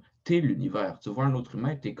l'univers. Comme t'es l'univers. Tu vois un autre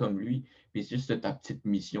humain, t'es comme lui. Puis c'est juste ta petite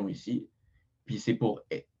mission ici. Puis c'est pour.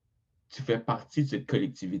 Tu fais partie de cette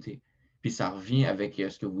collectivité. Puis ça revient avec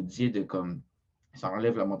ce que vous disiez de comme. Ça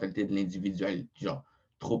enlève la mentalité de l'individuel. Genre,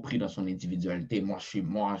 trop pris dans son individualité. Moi, je suis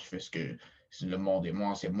moi, je fais ce que le monde est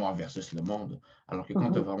moi, c'est moi versus le monde. Alors que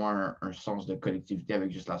quand tu as Mhm. vraiment un sens de collectivité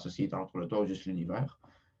avec juste la société entre toi ou juste l'univers,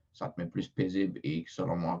 ça te met plus paisible et,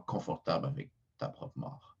 selon moi, confortable avec ta propre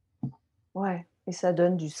mort. Ouais, et ça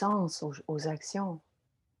donne du sens aux actions.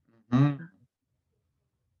 Mhm.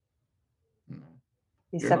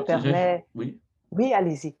 Et Il y a un ça autre sujet, permet oui. oui,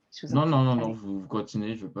 allez-y, je vous en Non, prie, non, non, non, allez. vous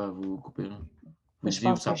continuez, je ne veux pas vous couper là. Vous Je dites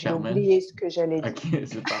pense ça que j'ai permet. oublié ce que j'allais Ok, dire.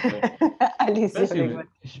 c'est parfait. Allez-y avec votre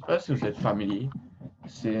Je sais pas si vous êtes familier.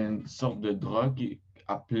 C'est une sorte de drogue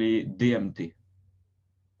appelée DMT.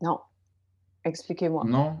 non, expliquez-moi.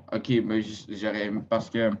 Non? Ok, mais j'aurais. Parce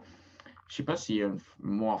que je sais pas si y a un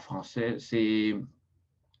mot en français. C'est.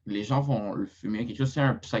 Les gens vont le fumer, quelque chose, c'est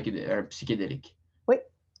un psychédélique. Oui,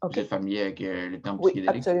 Vous êtes OK. familier avec le terme Oui,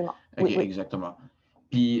 psychédélique? absolument. Ok, Oui, oui. exactement.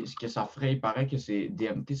 Puis ce que ça ferait, il paraît que c'est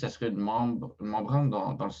DMT, ça serait une membrane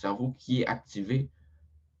dans le cerveau qui est activée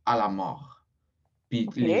à la mort. Puis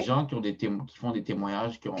les OK. gens qui font des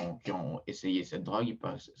témoignages, qui ont essayé cette drogue,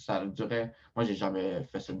 ça durait. Moi, j'ai jamais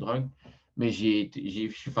fait cette drogue, mais je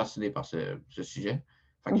suis fasciné par ce sujet.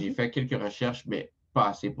 Fait que j'ai Mhm, fait quelques recherches, mais pas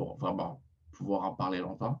assez pour vraiment pouvoir en parler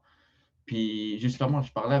longtemps. Puis justement,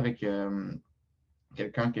 je parlais avec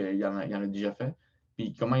quelqu'un qui il en a déjà fait.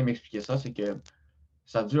 Puis comment il m'expliquait ça, c'est que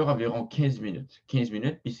ça dure environ 15 minutes. 15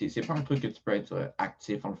 minutes, puis c'est pas un truc que tu peux être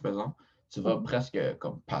actif en le faisant. Tu vas mhm, presque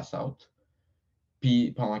comme pass out.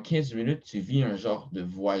 Puis pendant 15 minutes, tu vis un genre de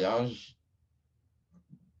voyage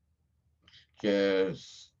que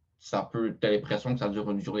tu as l'impression que ça dure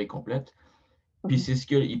une journée complète. Puis mhm, c'est ce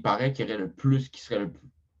qu'il paraît qu'il y aurait qui serait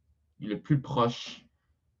le plus proche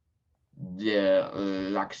de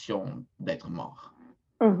l'action d'être mort.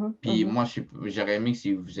 mhm, Puis mhm. moi, j'aurais aimé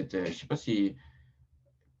si vous êtes, je sais pas si,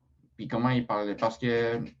 puis comment il parlait, parce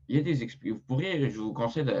que il y a vous pourriez, je vous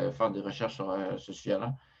conseille de faire des recherches sur ce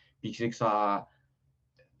sujet-là. Puis c'est que ça,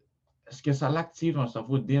 est-ce que ça l'active dans le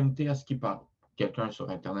cerveau DMT à ce qui parle? Quelqu'un sur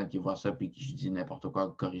Internet qui voit ça puis qui je dis n'importe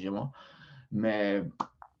quoi, corrigez-moi. Mais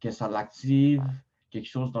que ça l'active quelque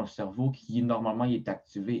chose dans le cerveau qui normalement il est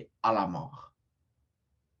activé à la mort.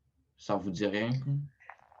 Ça vous dit rien?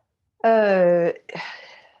 Euh,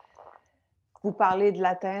 vous parlez de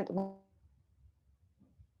l'atteinte.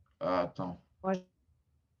 Attends. Moi,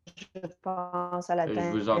 je pense à Je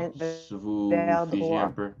vous, en- l'atteinte vous vers figez un droit.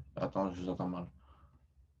 peu. Attends, je vous entends mal.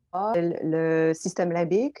 Le système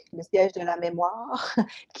limbique, le siège de la mémoire,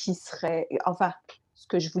 qui serait, enfin, ce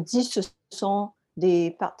que je vous dis, ce sont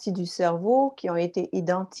des parties du cerveau qui ont été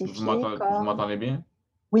identifiées Vous comme... m'entendez bien?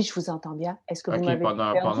 Oui, je vous entends bien. Est-ce que vous Ok, m'avez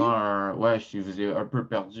perdu? ouais, je vous ai un peu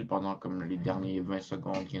perdu pendant comme les derniers 20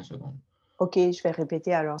 secondes, 15 secondes. OK, je vais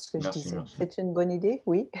répéter alors ce que je Merci, disais. merci. C'est une bonne idée?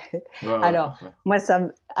 Oui. Ouais, ouais, Alors, parfait. moi,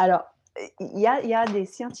 alors, il y a des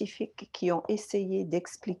scientifiques qui ont essayé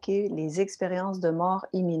d'expliquer les expériences de mort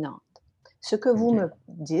imminente. Ce que vous Ok. me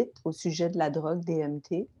dites au sujet de la drogue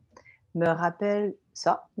DMT me rappelle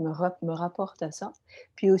ça, me rapporte à ça.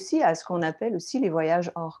 Puis aussi à ce qu'on appelle aussi les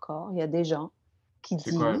voyages hors corps. Il y a des gens qui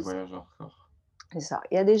C'est quoi le disent, voyage hors corps? c'est ça,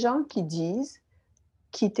 il y a des gens qui disent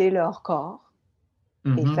quitter leur corps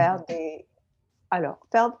et Mhm. faire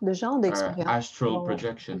de genre d'expériences Astral dont vous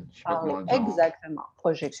projection. Je sais pas comment parlez le dire. exactement.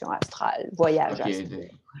 Projection astrale, voyage Ok.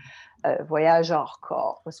 astral, voyage hors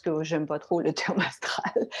corps, parce que j'aime pas trop le terme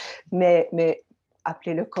astral, mais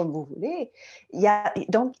appelez-le comme vous voulez.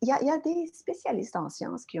 Donc, il y a des spécialistes en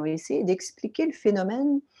sciences qui ont essayé d'expliquer le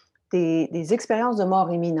phénomène des expériences de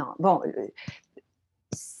mort imminente. Bon,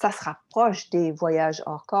 ça se rapproche des voyages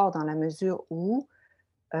hors corps dans la mesure où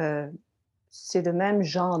euh, c'est le même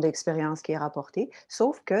genre d'expérience qui est rapporté,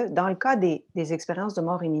 sauf que dans le cas des expériences de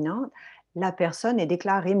mort imminente, la personne est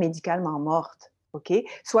déclarée médicalement morte. OK?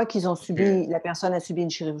 Soit Ok. la personne a subi une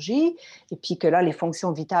chirurgie, et puis que là, les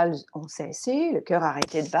fonctions vitales ont cessé, le cœur a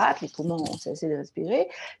arrêté de battre, les poumons ont cessé de respirer.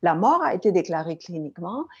 La mort a été déclarée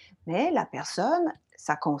cliniquement, mais la personne,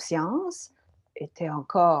 sa conscience était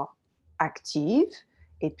encore active,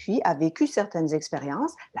 et puis a vécu certaines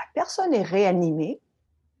expériences. La personne est réanimée,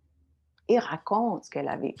 et raconte ce qu'elle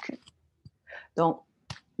a vécu. Donc,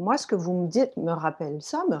 moi, ce que vous me dites me rappelle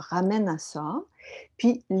ça, me ramène à ça.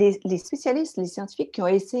 Puis les spécialistes, les scientifiques qui ont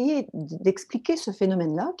essayé d'expliquer ce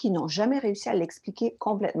phénomène-là, qui n'ont jamais réussi à l'expliquer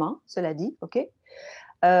complètement, cela dit, OK,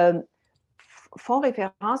 euh, font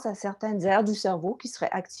référence à certaines aires du cerveau qui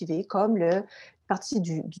seraient activées, comme partie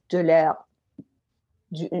de l'aire,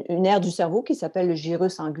 une aire du cerveau qui s'appelle le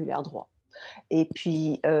gyrus angulaire droit. Et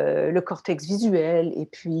puis le cortex visuel, et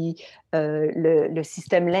puis le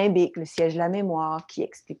système limbique, le siège de la mémoire, qui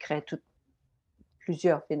expliquerait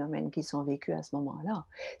plusieurs phénomènes qui sont vécus à ce moment-là.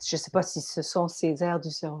 Je ne sais pas si ce sont ces aires du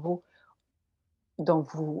cerveau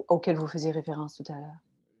auxquelles vous faisiez référence tout à l'heure.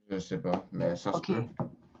 Je sais pas, mais ça se OK, peut.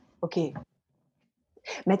 OK.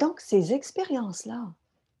 Mais donc, ces expériences-là,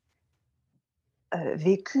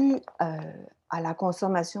 vécues à la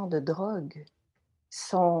consommation de drogue,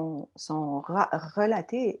 sont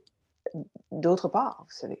relatées d'autre part,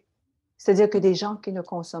 vous savez. C'est-à-dire que des gens qui ne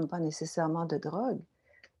consomment pas nécessairement de drogue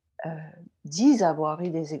euh, disent avoir eu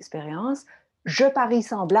des expériences, je parie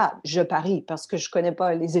semblables, je parie parce que je ne connais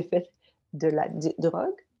pas les effets de la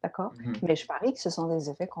drogue, d'accord? Mhm. Mais je parie que ce sont des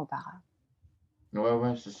effets comparables. Ouais,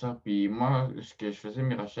 ouais, c'est ça. Puis moi, ce que je faisais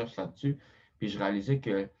mes recherches là-dessus, puis je réalisais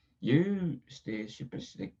que il y a eu, je sais pas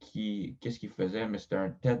si c'était qui, qu'est-ce qu'il faisait, mais c'était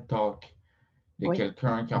un TED Talk de Oui.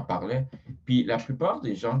 quelqu'un qui en parlait. Puis la plupart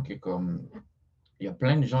des gens il y a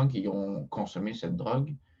plein de gens qui ont consommé cette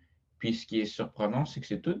drogue. Puis ce qui est surprenant, c'est que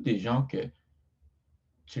c'est tous des gens que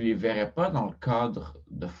tu les verrais pas dans le cadre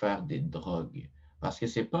de faire des drogues. Parce que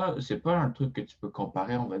c'est pas un truc que tu peux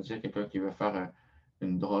comparer, on va dire, quelqu'un qui veut faire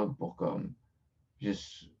une drogue pour comme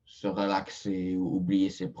juste se relaxer ou oublier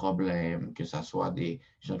ses problèmes, que ce soit des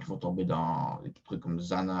gens qui vont tomber dans des trucs comme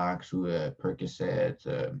Xanax ou Percocet,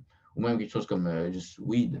 ou même quelque chose comme juste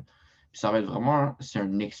weed. Puis ça va être vraiment, c'est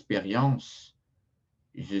une expérience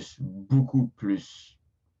juste beaucoup plus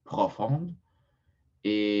profonde.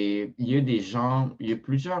 Et il y a des gens, il y a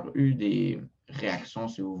plusieurs eu des réactions,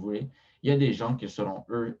 si vous voulez. Il y a des gens qui, selon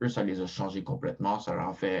eux, ça les a changés complètement. Ça leur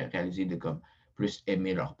a fait réaliser de comme plus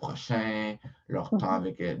aimer leur prochain, leur temps Mhm.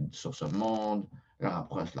 avec sur ce monde, leur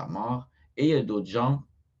approche de la mort. Et il y a d'autres gens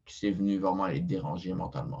qui c'est venu vraiment les déranger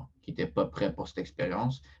mentalement, qui n'étaient pas prêts pour cette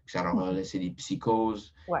expérience, que ça leur a Mhm. laissé des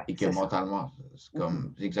psychoses Ouais, et que c'est ça. mentalement,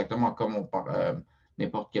 Mhm. c'est exactement comme on parle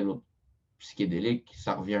n'importe quel autre psychédélique,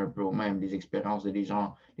 ça revient un peu au même, des expériences de des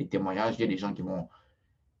gens, les témoignages. Il y a des gens qui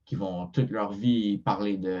vont toute leur vie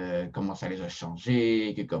parler de comment ça les a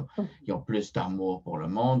changés, que comme Mhm. ils ont plus d'amour pour le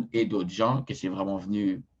monde, et d'autres gens que c'est vraiment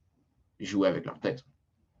venu jouer avec leur tête.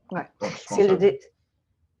 Ouais. Donc, je C'est pense, le, dé-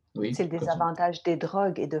 oui, c'est le continue. désavantage des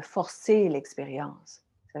drogues et de forcer l'expérience.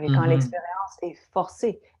 Vous savez, quand Mhm. l'expérience est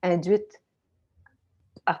forcée, induite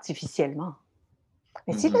artificiellement.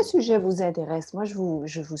 Mais si le Mhm. sujet vous intéresse, moi, je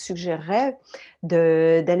vous suggérerais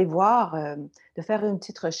d'aller voir, de faire une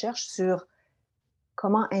petite recherche sur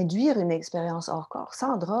comment induire une expérience hors corps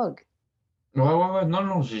sans drogue. Ouais, ouais, ouais. Non,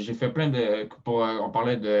 non, j'ai fait plein de. On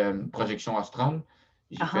parlait de projection astrale.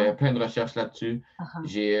 J'ai Ah fait ah, plein de recherches là-dessus. ah ah.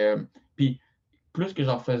 J'ai. Puis, plus que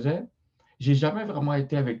j'en faisais, j'ai jamais vraiment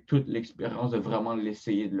été avec toute l'expérience de vraiment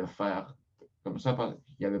l'essayer de le faire. Comme ça, parce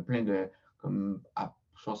qu'il y avait plein de. Comme,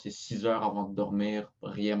 je pense que c'est 6 heures avant de dormir,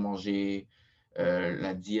 rien manger,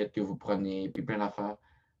 la diète que vous prenez, puis plein d'affaires.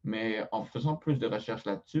 Mais en faisant plus de recherches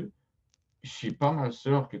là-dessus, je suis pas mal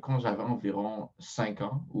sûr que quand j'avais environ 5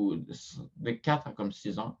 ans, ou de 4 à comme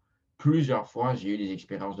 6 ans, plusieurs fois, j'ai eu des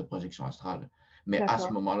expériences de projection astrale. Mais à ce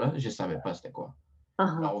D'accord. moment-là, je ne savais pas c'était quoi.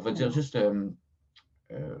 Ah Alors, ah, on va dire d'accord. juste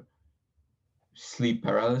euh, sleep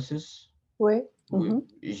paralysis. Oui. Oui, Mhm,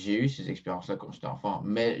 j'ai eu ces expériences-là quand j'étais enfant,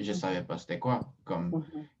 mais je ne mhm, savais pas c'était quoi. mhm.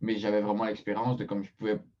 Mais j'avais vraiment l'expérience de comme je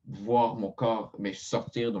pouvais voir mon corps, mais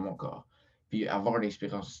sortir de mon corps. Puis avoir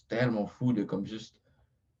l'expérience tellement fou de comme juste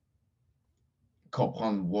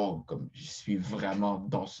comprendre, wow, comme je suis vraiment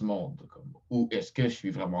dans ce monde, comme, ou est-ce que je suis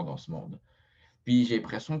vraiment dans ce monde? Puis j'ai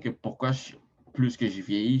l'impression que plus que j'ai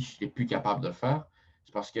vieilli, je n'étais plus capable de le faire,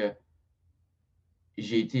 c'est parce que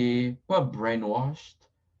j'ai été pas brainwashed,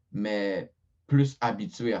 mais plus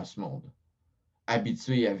habitué à ce monde,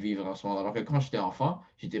 habitué à vivre en ce monde. Alors que quand j'étais enfant,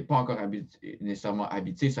 j'étais pas encore nécessairement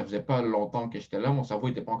habitué, ça faisait pas longtemps que j'étais là, mon cerveau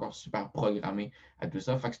n'était pas encore super programmé à tout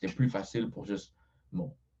ça, fait que c'était plus facile pour juste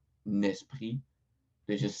mon esprit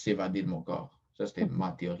de juste s'évader de mon corps. Ça, c'était Mhm,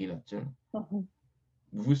 ma théorie là-dessus. mhm.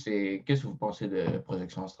 Vous, qu'est-ce que vous pensez de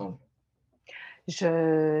projection astrale?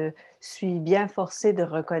 Je suis bien forcée de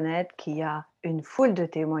reconnaître qu'il y a une foule de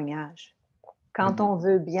témoignages. Quand Mhm, on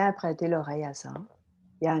veut bien prêter l'oreille à ça,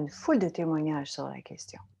 il y a une foule de témoignages sur la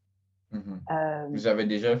question. mhm. Euh, Vous avez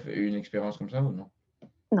déjà eu une expérience comme ça ou non?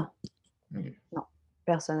 non, Ok. non,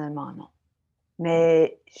 personnellement, non.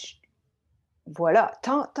 Mais voilà,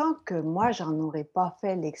 tant que moi, j'en aurais pas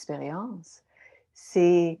fait l'expérience,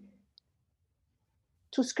 c'est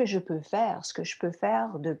tout ce que je peux faire. Ce que je peux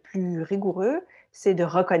faire de plus rigoureux, c'est de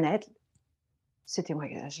reconnaître ces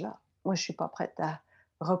témoignages-là. Moi, je suis pas prête à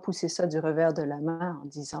repousser ça du revers de la main en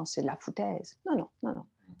disant: «C'est de la foutaise». Non, non, non, non.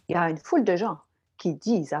 Il y a une foule de gens qui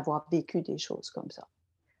disent avoir vécu des choses comme ça.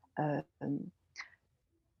 Hem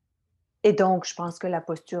Et donc je pense que la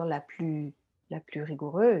posture la plus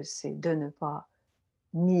rigoureuse, c'est de ne pas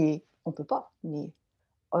nier, on peut pas nier,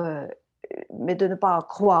 heu, mais de ne pas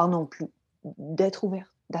croire non plus, d'être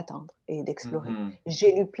ouvert, d'attendre et d'explorer. Mhm.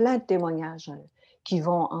 J'ai lu plein de témoignages, qui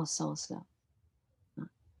vont en ce sens-là.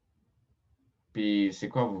 Puis c'est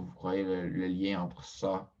quoi, vous croyez, le lien entre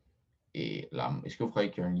ça et la... Est-ce que vous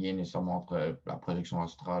croyez qu'il y a un lien nécessairement entre la projection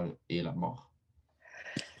astrale et la mort?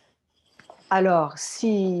 Alors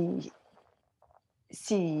si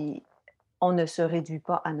on ne se réduit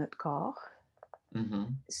pas à notre corps, Mhm.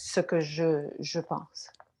 ce que je pense,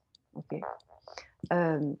 OK?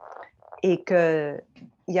 Hem Et qu'il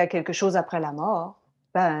y a quelque chose après la mort,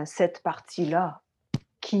 ben, cette partie-là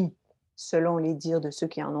qui, selon les dires de ceux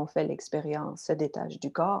qui en ont fait l'expérience, se détache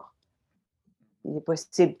du corps, il est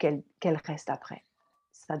possible qu'elle reste après.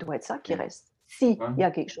 Ça doit être ça qui Ok. reste, s'il Ouais. y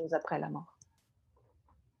a quelque chose après la mort.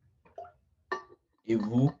 Et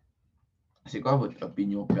vous, c'est quoi votre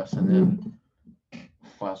opinion personnelle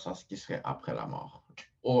face à ce qui serait après la mort?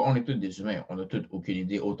 Oh, on est tous des humains, on n'a tous aucune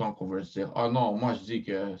idée, autant qu'on veut se dire, ah non, moi je dis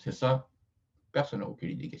que c'est ça, personne n'a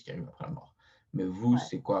aucune idée qu'est-ce qui arrive après la mort. Mais vous, Ouais.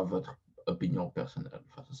 c'est quoi votre opinion personnelle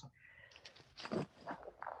face à ça?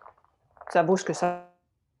 Ça vaut ce que ça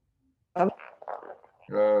vaut.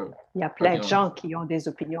 Euh, Il y a ok, plein de non, gens qui ont des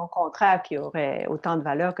opinions contraires qui auraient autant de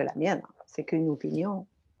valeur que la mienne. C'est qu'une opinion.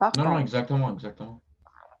 Par non, non, contre, exactement, exactement.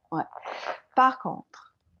 ouais, par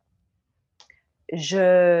contre,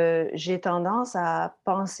 j'ai tendance à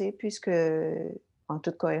penser, puisque, en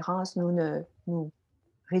toute cohérence, nous ne nous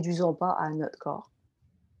réduisons pas à notre corps.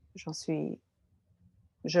 J'en suis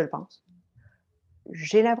Je le pense.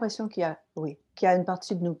 J'ai l'impression qu'il y a une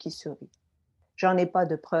partie de nous qui survit. J'en ai pas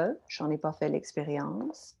de preuves, j'en ai pas fait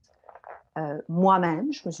l'expérience.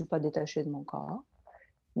 Moi-même, je me suis pas détachée de mon corps,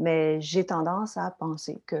 mais j'ai tendance à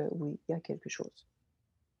penser que oui, il y a quelque chose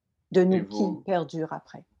de Et nous qui vous, perdure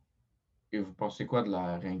après. et vous pensez quoi de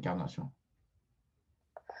la réincarnation?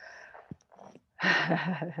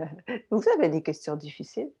 Vous avez des questions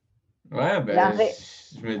difficiles. Ouais, La ben, ré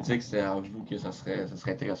je me dis que c'est à vous que ça serait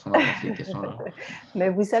intéressant d'entendre ces questions-là. Mais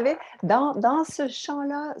vous savez, dans ce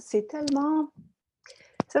champ-là, c'est tellement,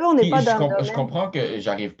 vous savez, on n'est Puis pas dans le je domaine. comprends que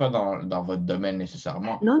j'arrive pas dans votre domaine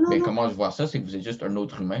nécessairement, Non, non, mais non. comment je vois ça, c'est que vous êtes juste un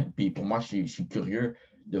autre humain. Puis pour moi, je suis curieux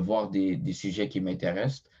de voir des sujets qui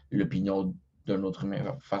m'intéressent, l'opinion d'un autre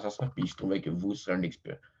humain face à ça. Puis je trouvais que vous serez un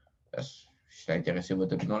expert. Je suis intéressé à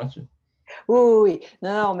votre opinion là-dessus. Oui, oui, oui.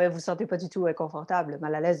 Non, non, mais vous ne vous sentez pas du tout inconfortable,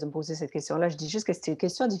 mal à l'aise de me poser cette question-là. Je dis juste que c'est une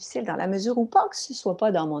question difficile dans la mesure où, pas que ce ne soit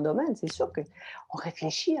pas dans mon domaine, c'est sûr qu'on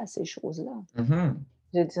réfléchit à ces choses-là. Mhm.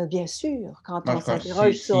 Je veux dire, bien sûr, quand Moi, on je crois que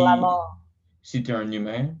s'interroge sur la mort. si tu es un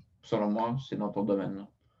humain, selon moi, c'est dans ton domaine, là.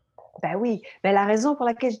 Ben oui, mais la raison pour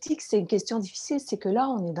laquelle je dis que c'est une question difficile, c'est que là,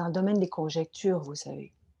 on est dans le domaine des conjectures, vous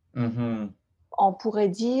savez. Mhm. On pourrait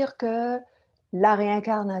dire que la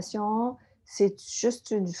réincarnation, c'est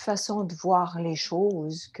juste une façon de voir les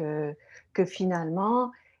choses, que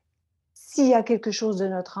finalement, s'il y a quelque chose de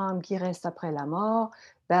notre âme qui reste après la mort,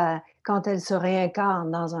 ben, quand elle se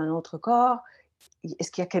réincarne dans un autre corps,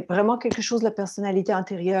 est-ce qu'il y a vraiment quelque chose de la personnalité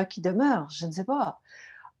antérieure qui demeure? Je ne sais pas.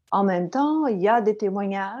 En même temps, il y a des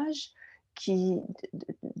témoignages qui,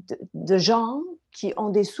 de gens qui ont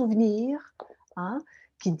des souvenirs, hein,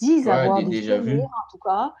 qui disent Ouais, avoir des déjà souvenirs, vu, en tout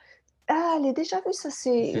cas. Ah, les déjà-vus, ça,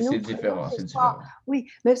 c'est c'est une différent, autre c'est histoire. différent. Oui,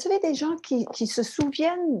 mais vous savez, des gens qui se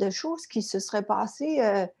souviennent de choses qui se seraient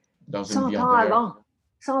passées, Dans une 100 vie ans antérieure. avant.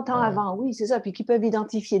 100 ans Ouais. avant, oui, c'est ça. Puis qui peuvent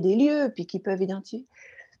identifier des lieux, puis qui peuvent identifier.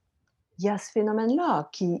 Il y a ce phénomène-là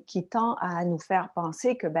qui tend à nous faire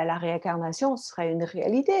penser que ben, la réincarnation serait une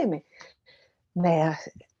réalité. Mais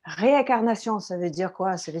réincarnation, ça veut dire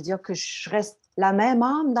quoi? Ça veut dire que je reste la même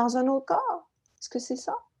âme dans un autre corps? Est-ce que c'est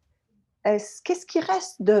ça? Qu'est-ce qui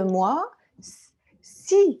reste de moi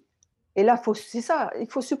si, et là, c'est ça, il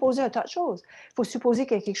faut supposer un tas de choses. Il faut supposer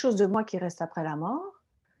qu'il y a quelque chose de moi qui reste après la mort.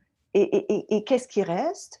 Et qu'est-ce qui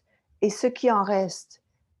reste? Et ce qui en reste,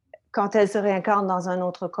 quand elle se réincarne dans un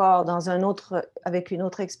autre corps, avec une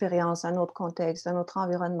autre expérience, un autre contexte, un autre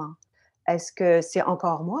environnement, est-ce que c'est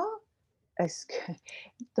encore moi? Est-ce que...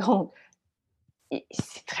 Donc,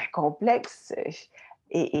 c'est très complexe.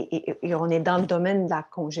 Et on est dans le domaine de la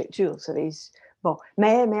conjecture, vous savez. Bon,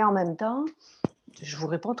 mais en même temps, Je vous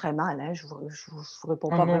réponds très mal, hein, je vous réponds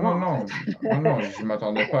Ah pas non, non, vraiment, en fait. non. Ah non, je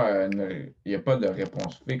m'attendais pas à il n'y a pas de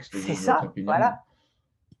réponse fixe, c'est C'est juste votre ça, voilà. opinion.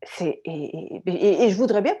 Et je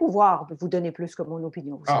voudrais bien pouvoir vous donner plus que mon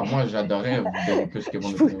opinion, vous Ah, savez. moi, j'adorerais vous donner plus que mon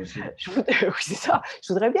Je vous opinion aussi. oui, c'est ça.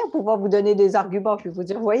 Je voudrais bien pouvoir vous donner des arguments, puis vous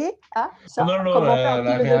dire: «Voyez, hein, Oh ça, non, non, comment faire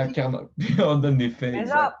la philosophie». réincarnation, on donne des faits Mais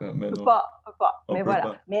ça, exacts, mais on peut non, pas, on peut pas. on Mais peut voilà.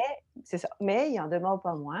 pas. Mais c'est ça. Mais il en demeure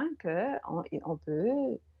pas moins qu'on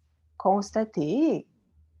peut constater,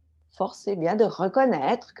 force est bien de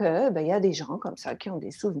reconnaître que, ben, il y a des gens comme ça qui ont des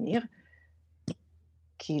souvenirs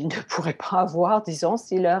qu'ils ne pourraient pas avoir, disons,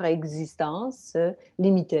 si leur existence se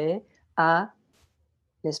limitait à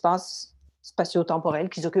l'espace spatio-temporel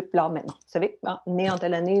qu'ils occupent là maintenant. Vous savez, hein, né en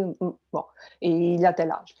telle année, bon, et il a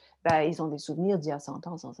tel âge. Ben, ils ont des souvenirs d'il y a 100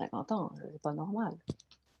 ans, 150 ans. C'est pas normal.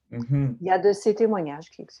 Mhm. Il y a de ces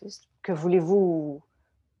témoignages qui existent. Que voulez-vous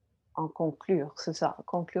en conclure? C'est ça,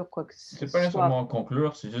 conclure quoi que ce C'est pas soit. nécessairement en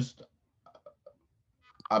conclure, c'est juste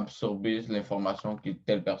absorber l'information que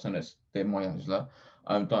telle personne a ce témoignage-là.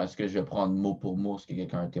 En même temps, est-ce que je vais prendre mot pour mot ce que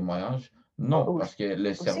quelqu'un a un témoignage? Non, Aussi, parce que le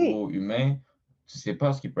aussi, cerveau humain, tu sais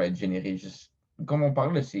pas ce qui peut être généré. Comme on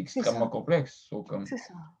parlait, c'est c'est extrêmement ça, complexe. So, comme, c'est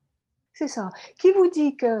ça, c'est ça. Qui vous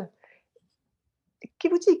dit que Qui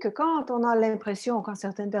vous dit que quand on a l'impression, quand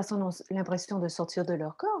certaines personnes ont l'impression de sortir de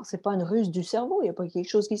leur corps, c'est pas une ruse du cerveau, il y a pas quelque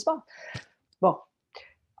chose qui se passe. Bon,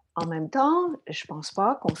 en même temps, je pense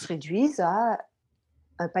pas qu'on se réduise à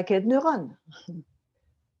un paquet de neurones. Vous hmm,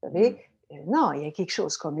 savez? Non, il y a quelque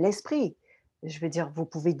chose comme l'esprit. Je veux dire, vous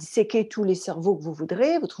pouvez disséquer tous les cerveaux que vous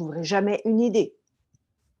voudrez, vous trouverez jamais une idée.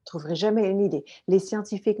 Vous trouverez jamais une idée. Les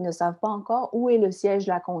scientifiques ne savent pas encore où est le siège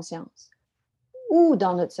de la conscience. Où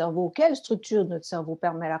dans notre cerveau, quelle structure de notre cerveau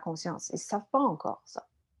permet la conscience? Ils ne savent pas encore ça.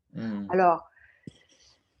 hmm. Alors,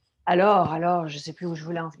 je ne sais plus où je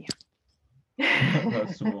voulais en venir. Là,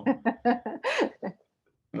 souvent.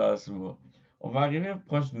 Là, souvent. On va arriver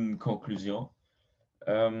proche d'une conclusion.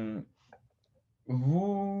 Euh,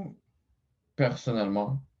 vous,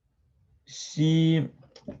 personnellement, si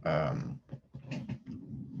euh,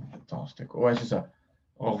 attends, c'était quoi? Ouais, c'est ça.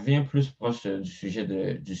 On revient plus proche du sujet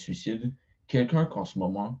du suicide. Quelqu'un qu'en ce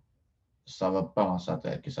moment, ça va pas dans sa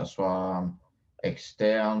tête, que ça soit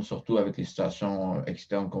externe, surtout avec les situations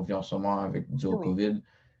externes qu'on vit en ce moment avec dû au Oui, COVID.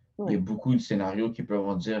 Il y a oui. beaucoup de scénarios qui peuvent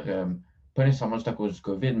en dire, pas nécessairement juste à cause du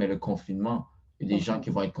COVID, mais le confinement. Il y a des gens Mhm, qui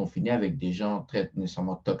vont être confinés avec des gens très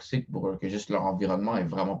nécessairement toxiques pour eux, que juste leur environnement est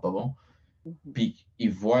vraiment pas bon. mhm, Puis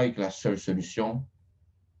ils voient que la seule solution,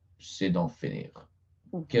 c'est d'en finir.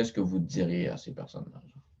 mhm. Qu'est-ce que vous diriez à ces personnes-là?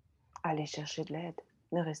 Allez chercher de l'aide.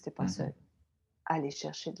 Ne restez pas Mhm. seul. Allez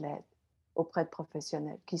chercher de l'aide auprès de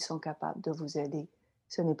professionnels qui sont capables de vous aider.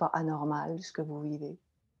 Ce n'est pas anormal ce que vous vivez.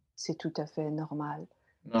 C'est tout à fait normal.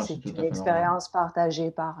 Non, c'est C'est tout une à fait normal. expérience partagée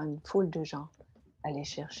par une foule de gens. Allez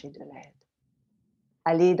chercher de l'aide.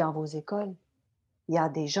 Allez dans vos écoles. Il y a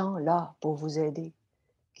des gens là pour vous aider,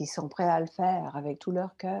 qui sont prêts à le faire avec tout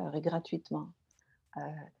leur cœur et gratuitement. Euh,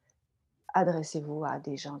 Adressez-vous à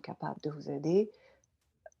des gens capables de vous aider.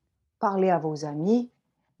 Parlez à vos amis,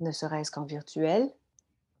 ne serait-ce qu'en virtuel.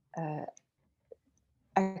 Euh,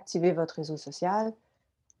 Activez votre réseau social.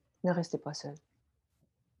 Ne restez pas seul.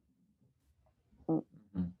 Mm.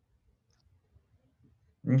 Mhm.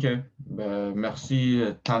 OK. Ben, merci,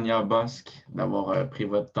 Tania Basque, d'avoir pris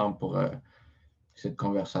votre temps pour cette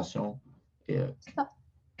conversation. Et Ça,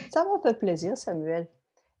 ça m'a fait plaisir, Samuel.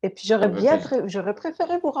 Et puis ça me fait plaisir. j'aurais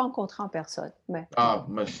préféré vous rencontrer en personne, mais bon. Ah,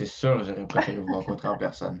 moi, c'est sûr, j'aurais préféré vous rencontrer en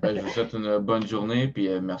personne. Ben, je vous souhaite une bonne journée, puis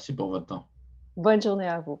merci pour votre temps. Bonne journée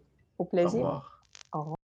à vous. Au Au plaisir. revoir. Au revoir.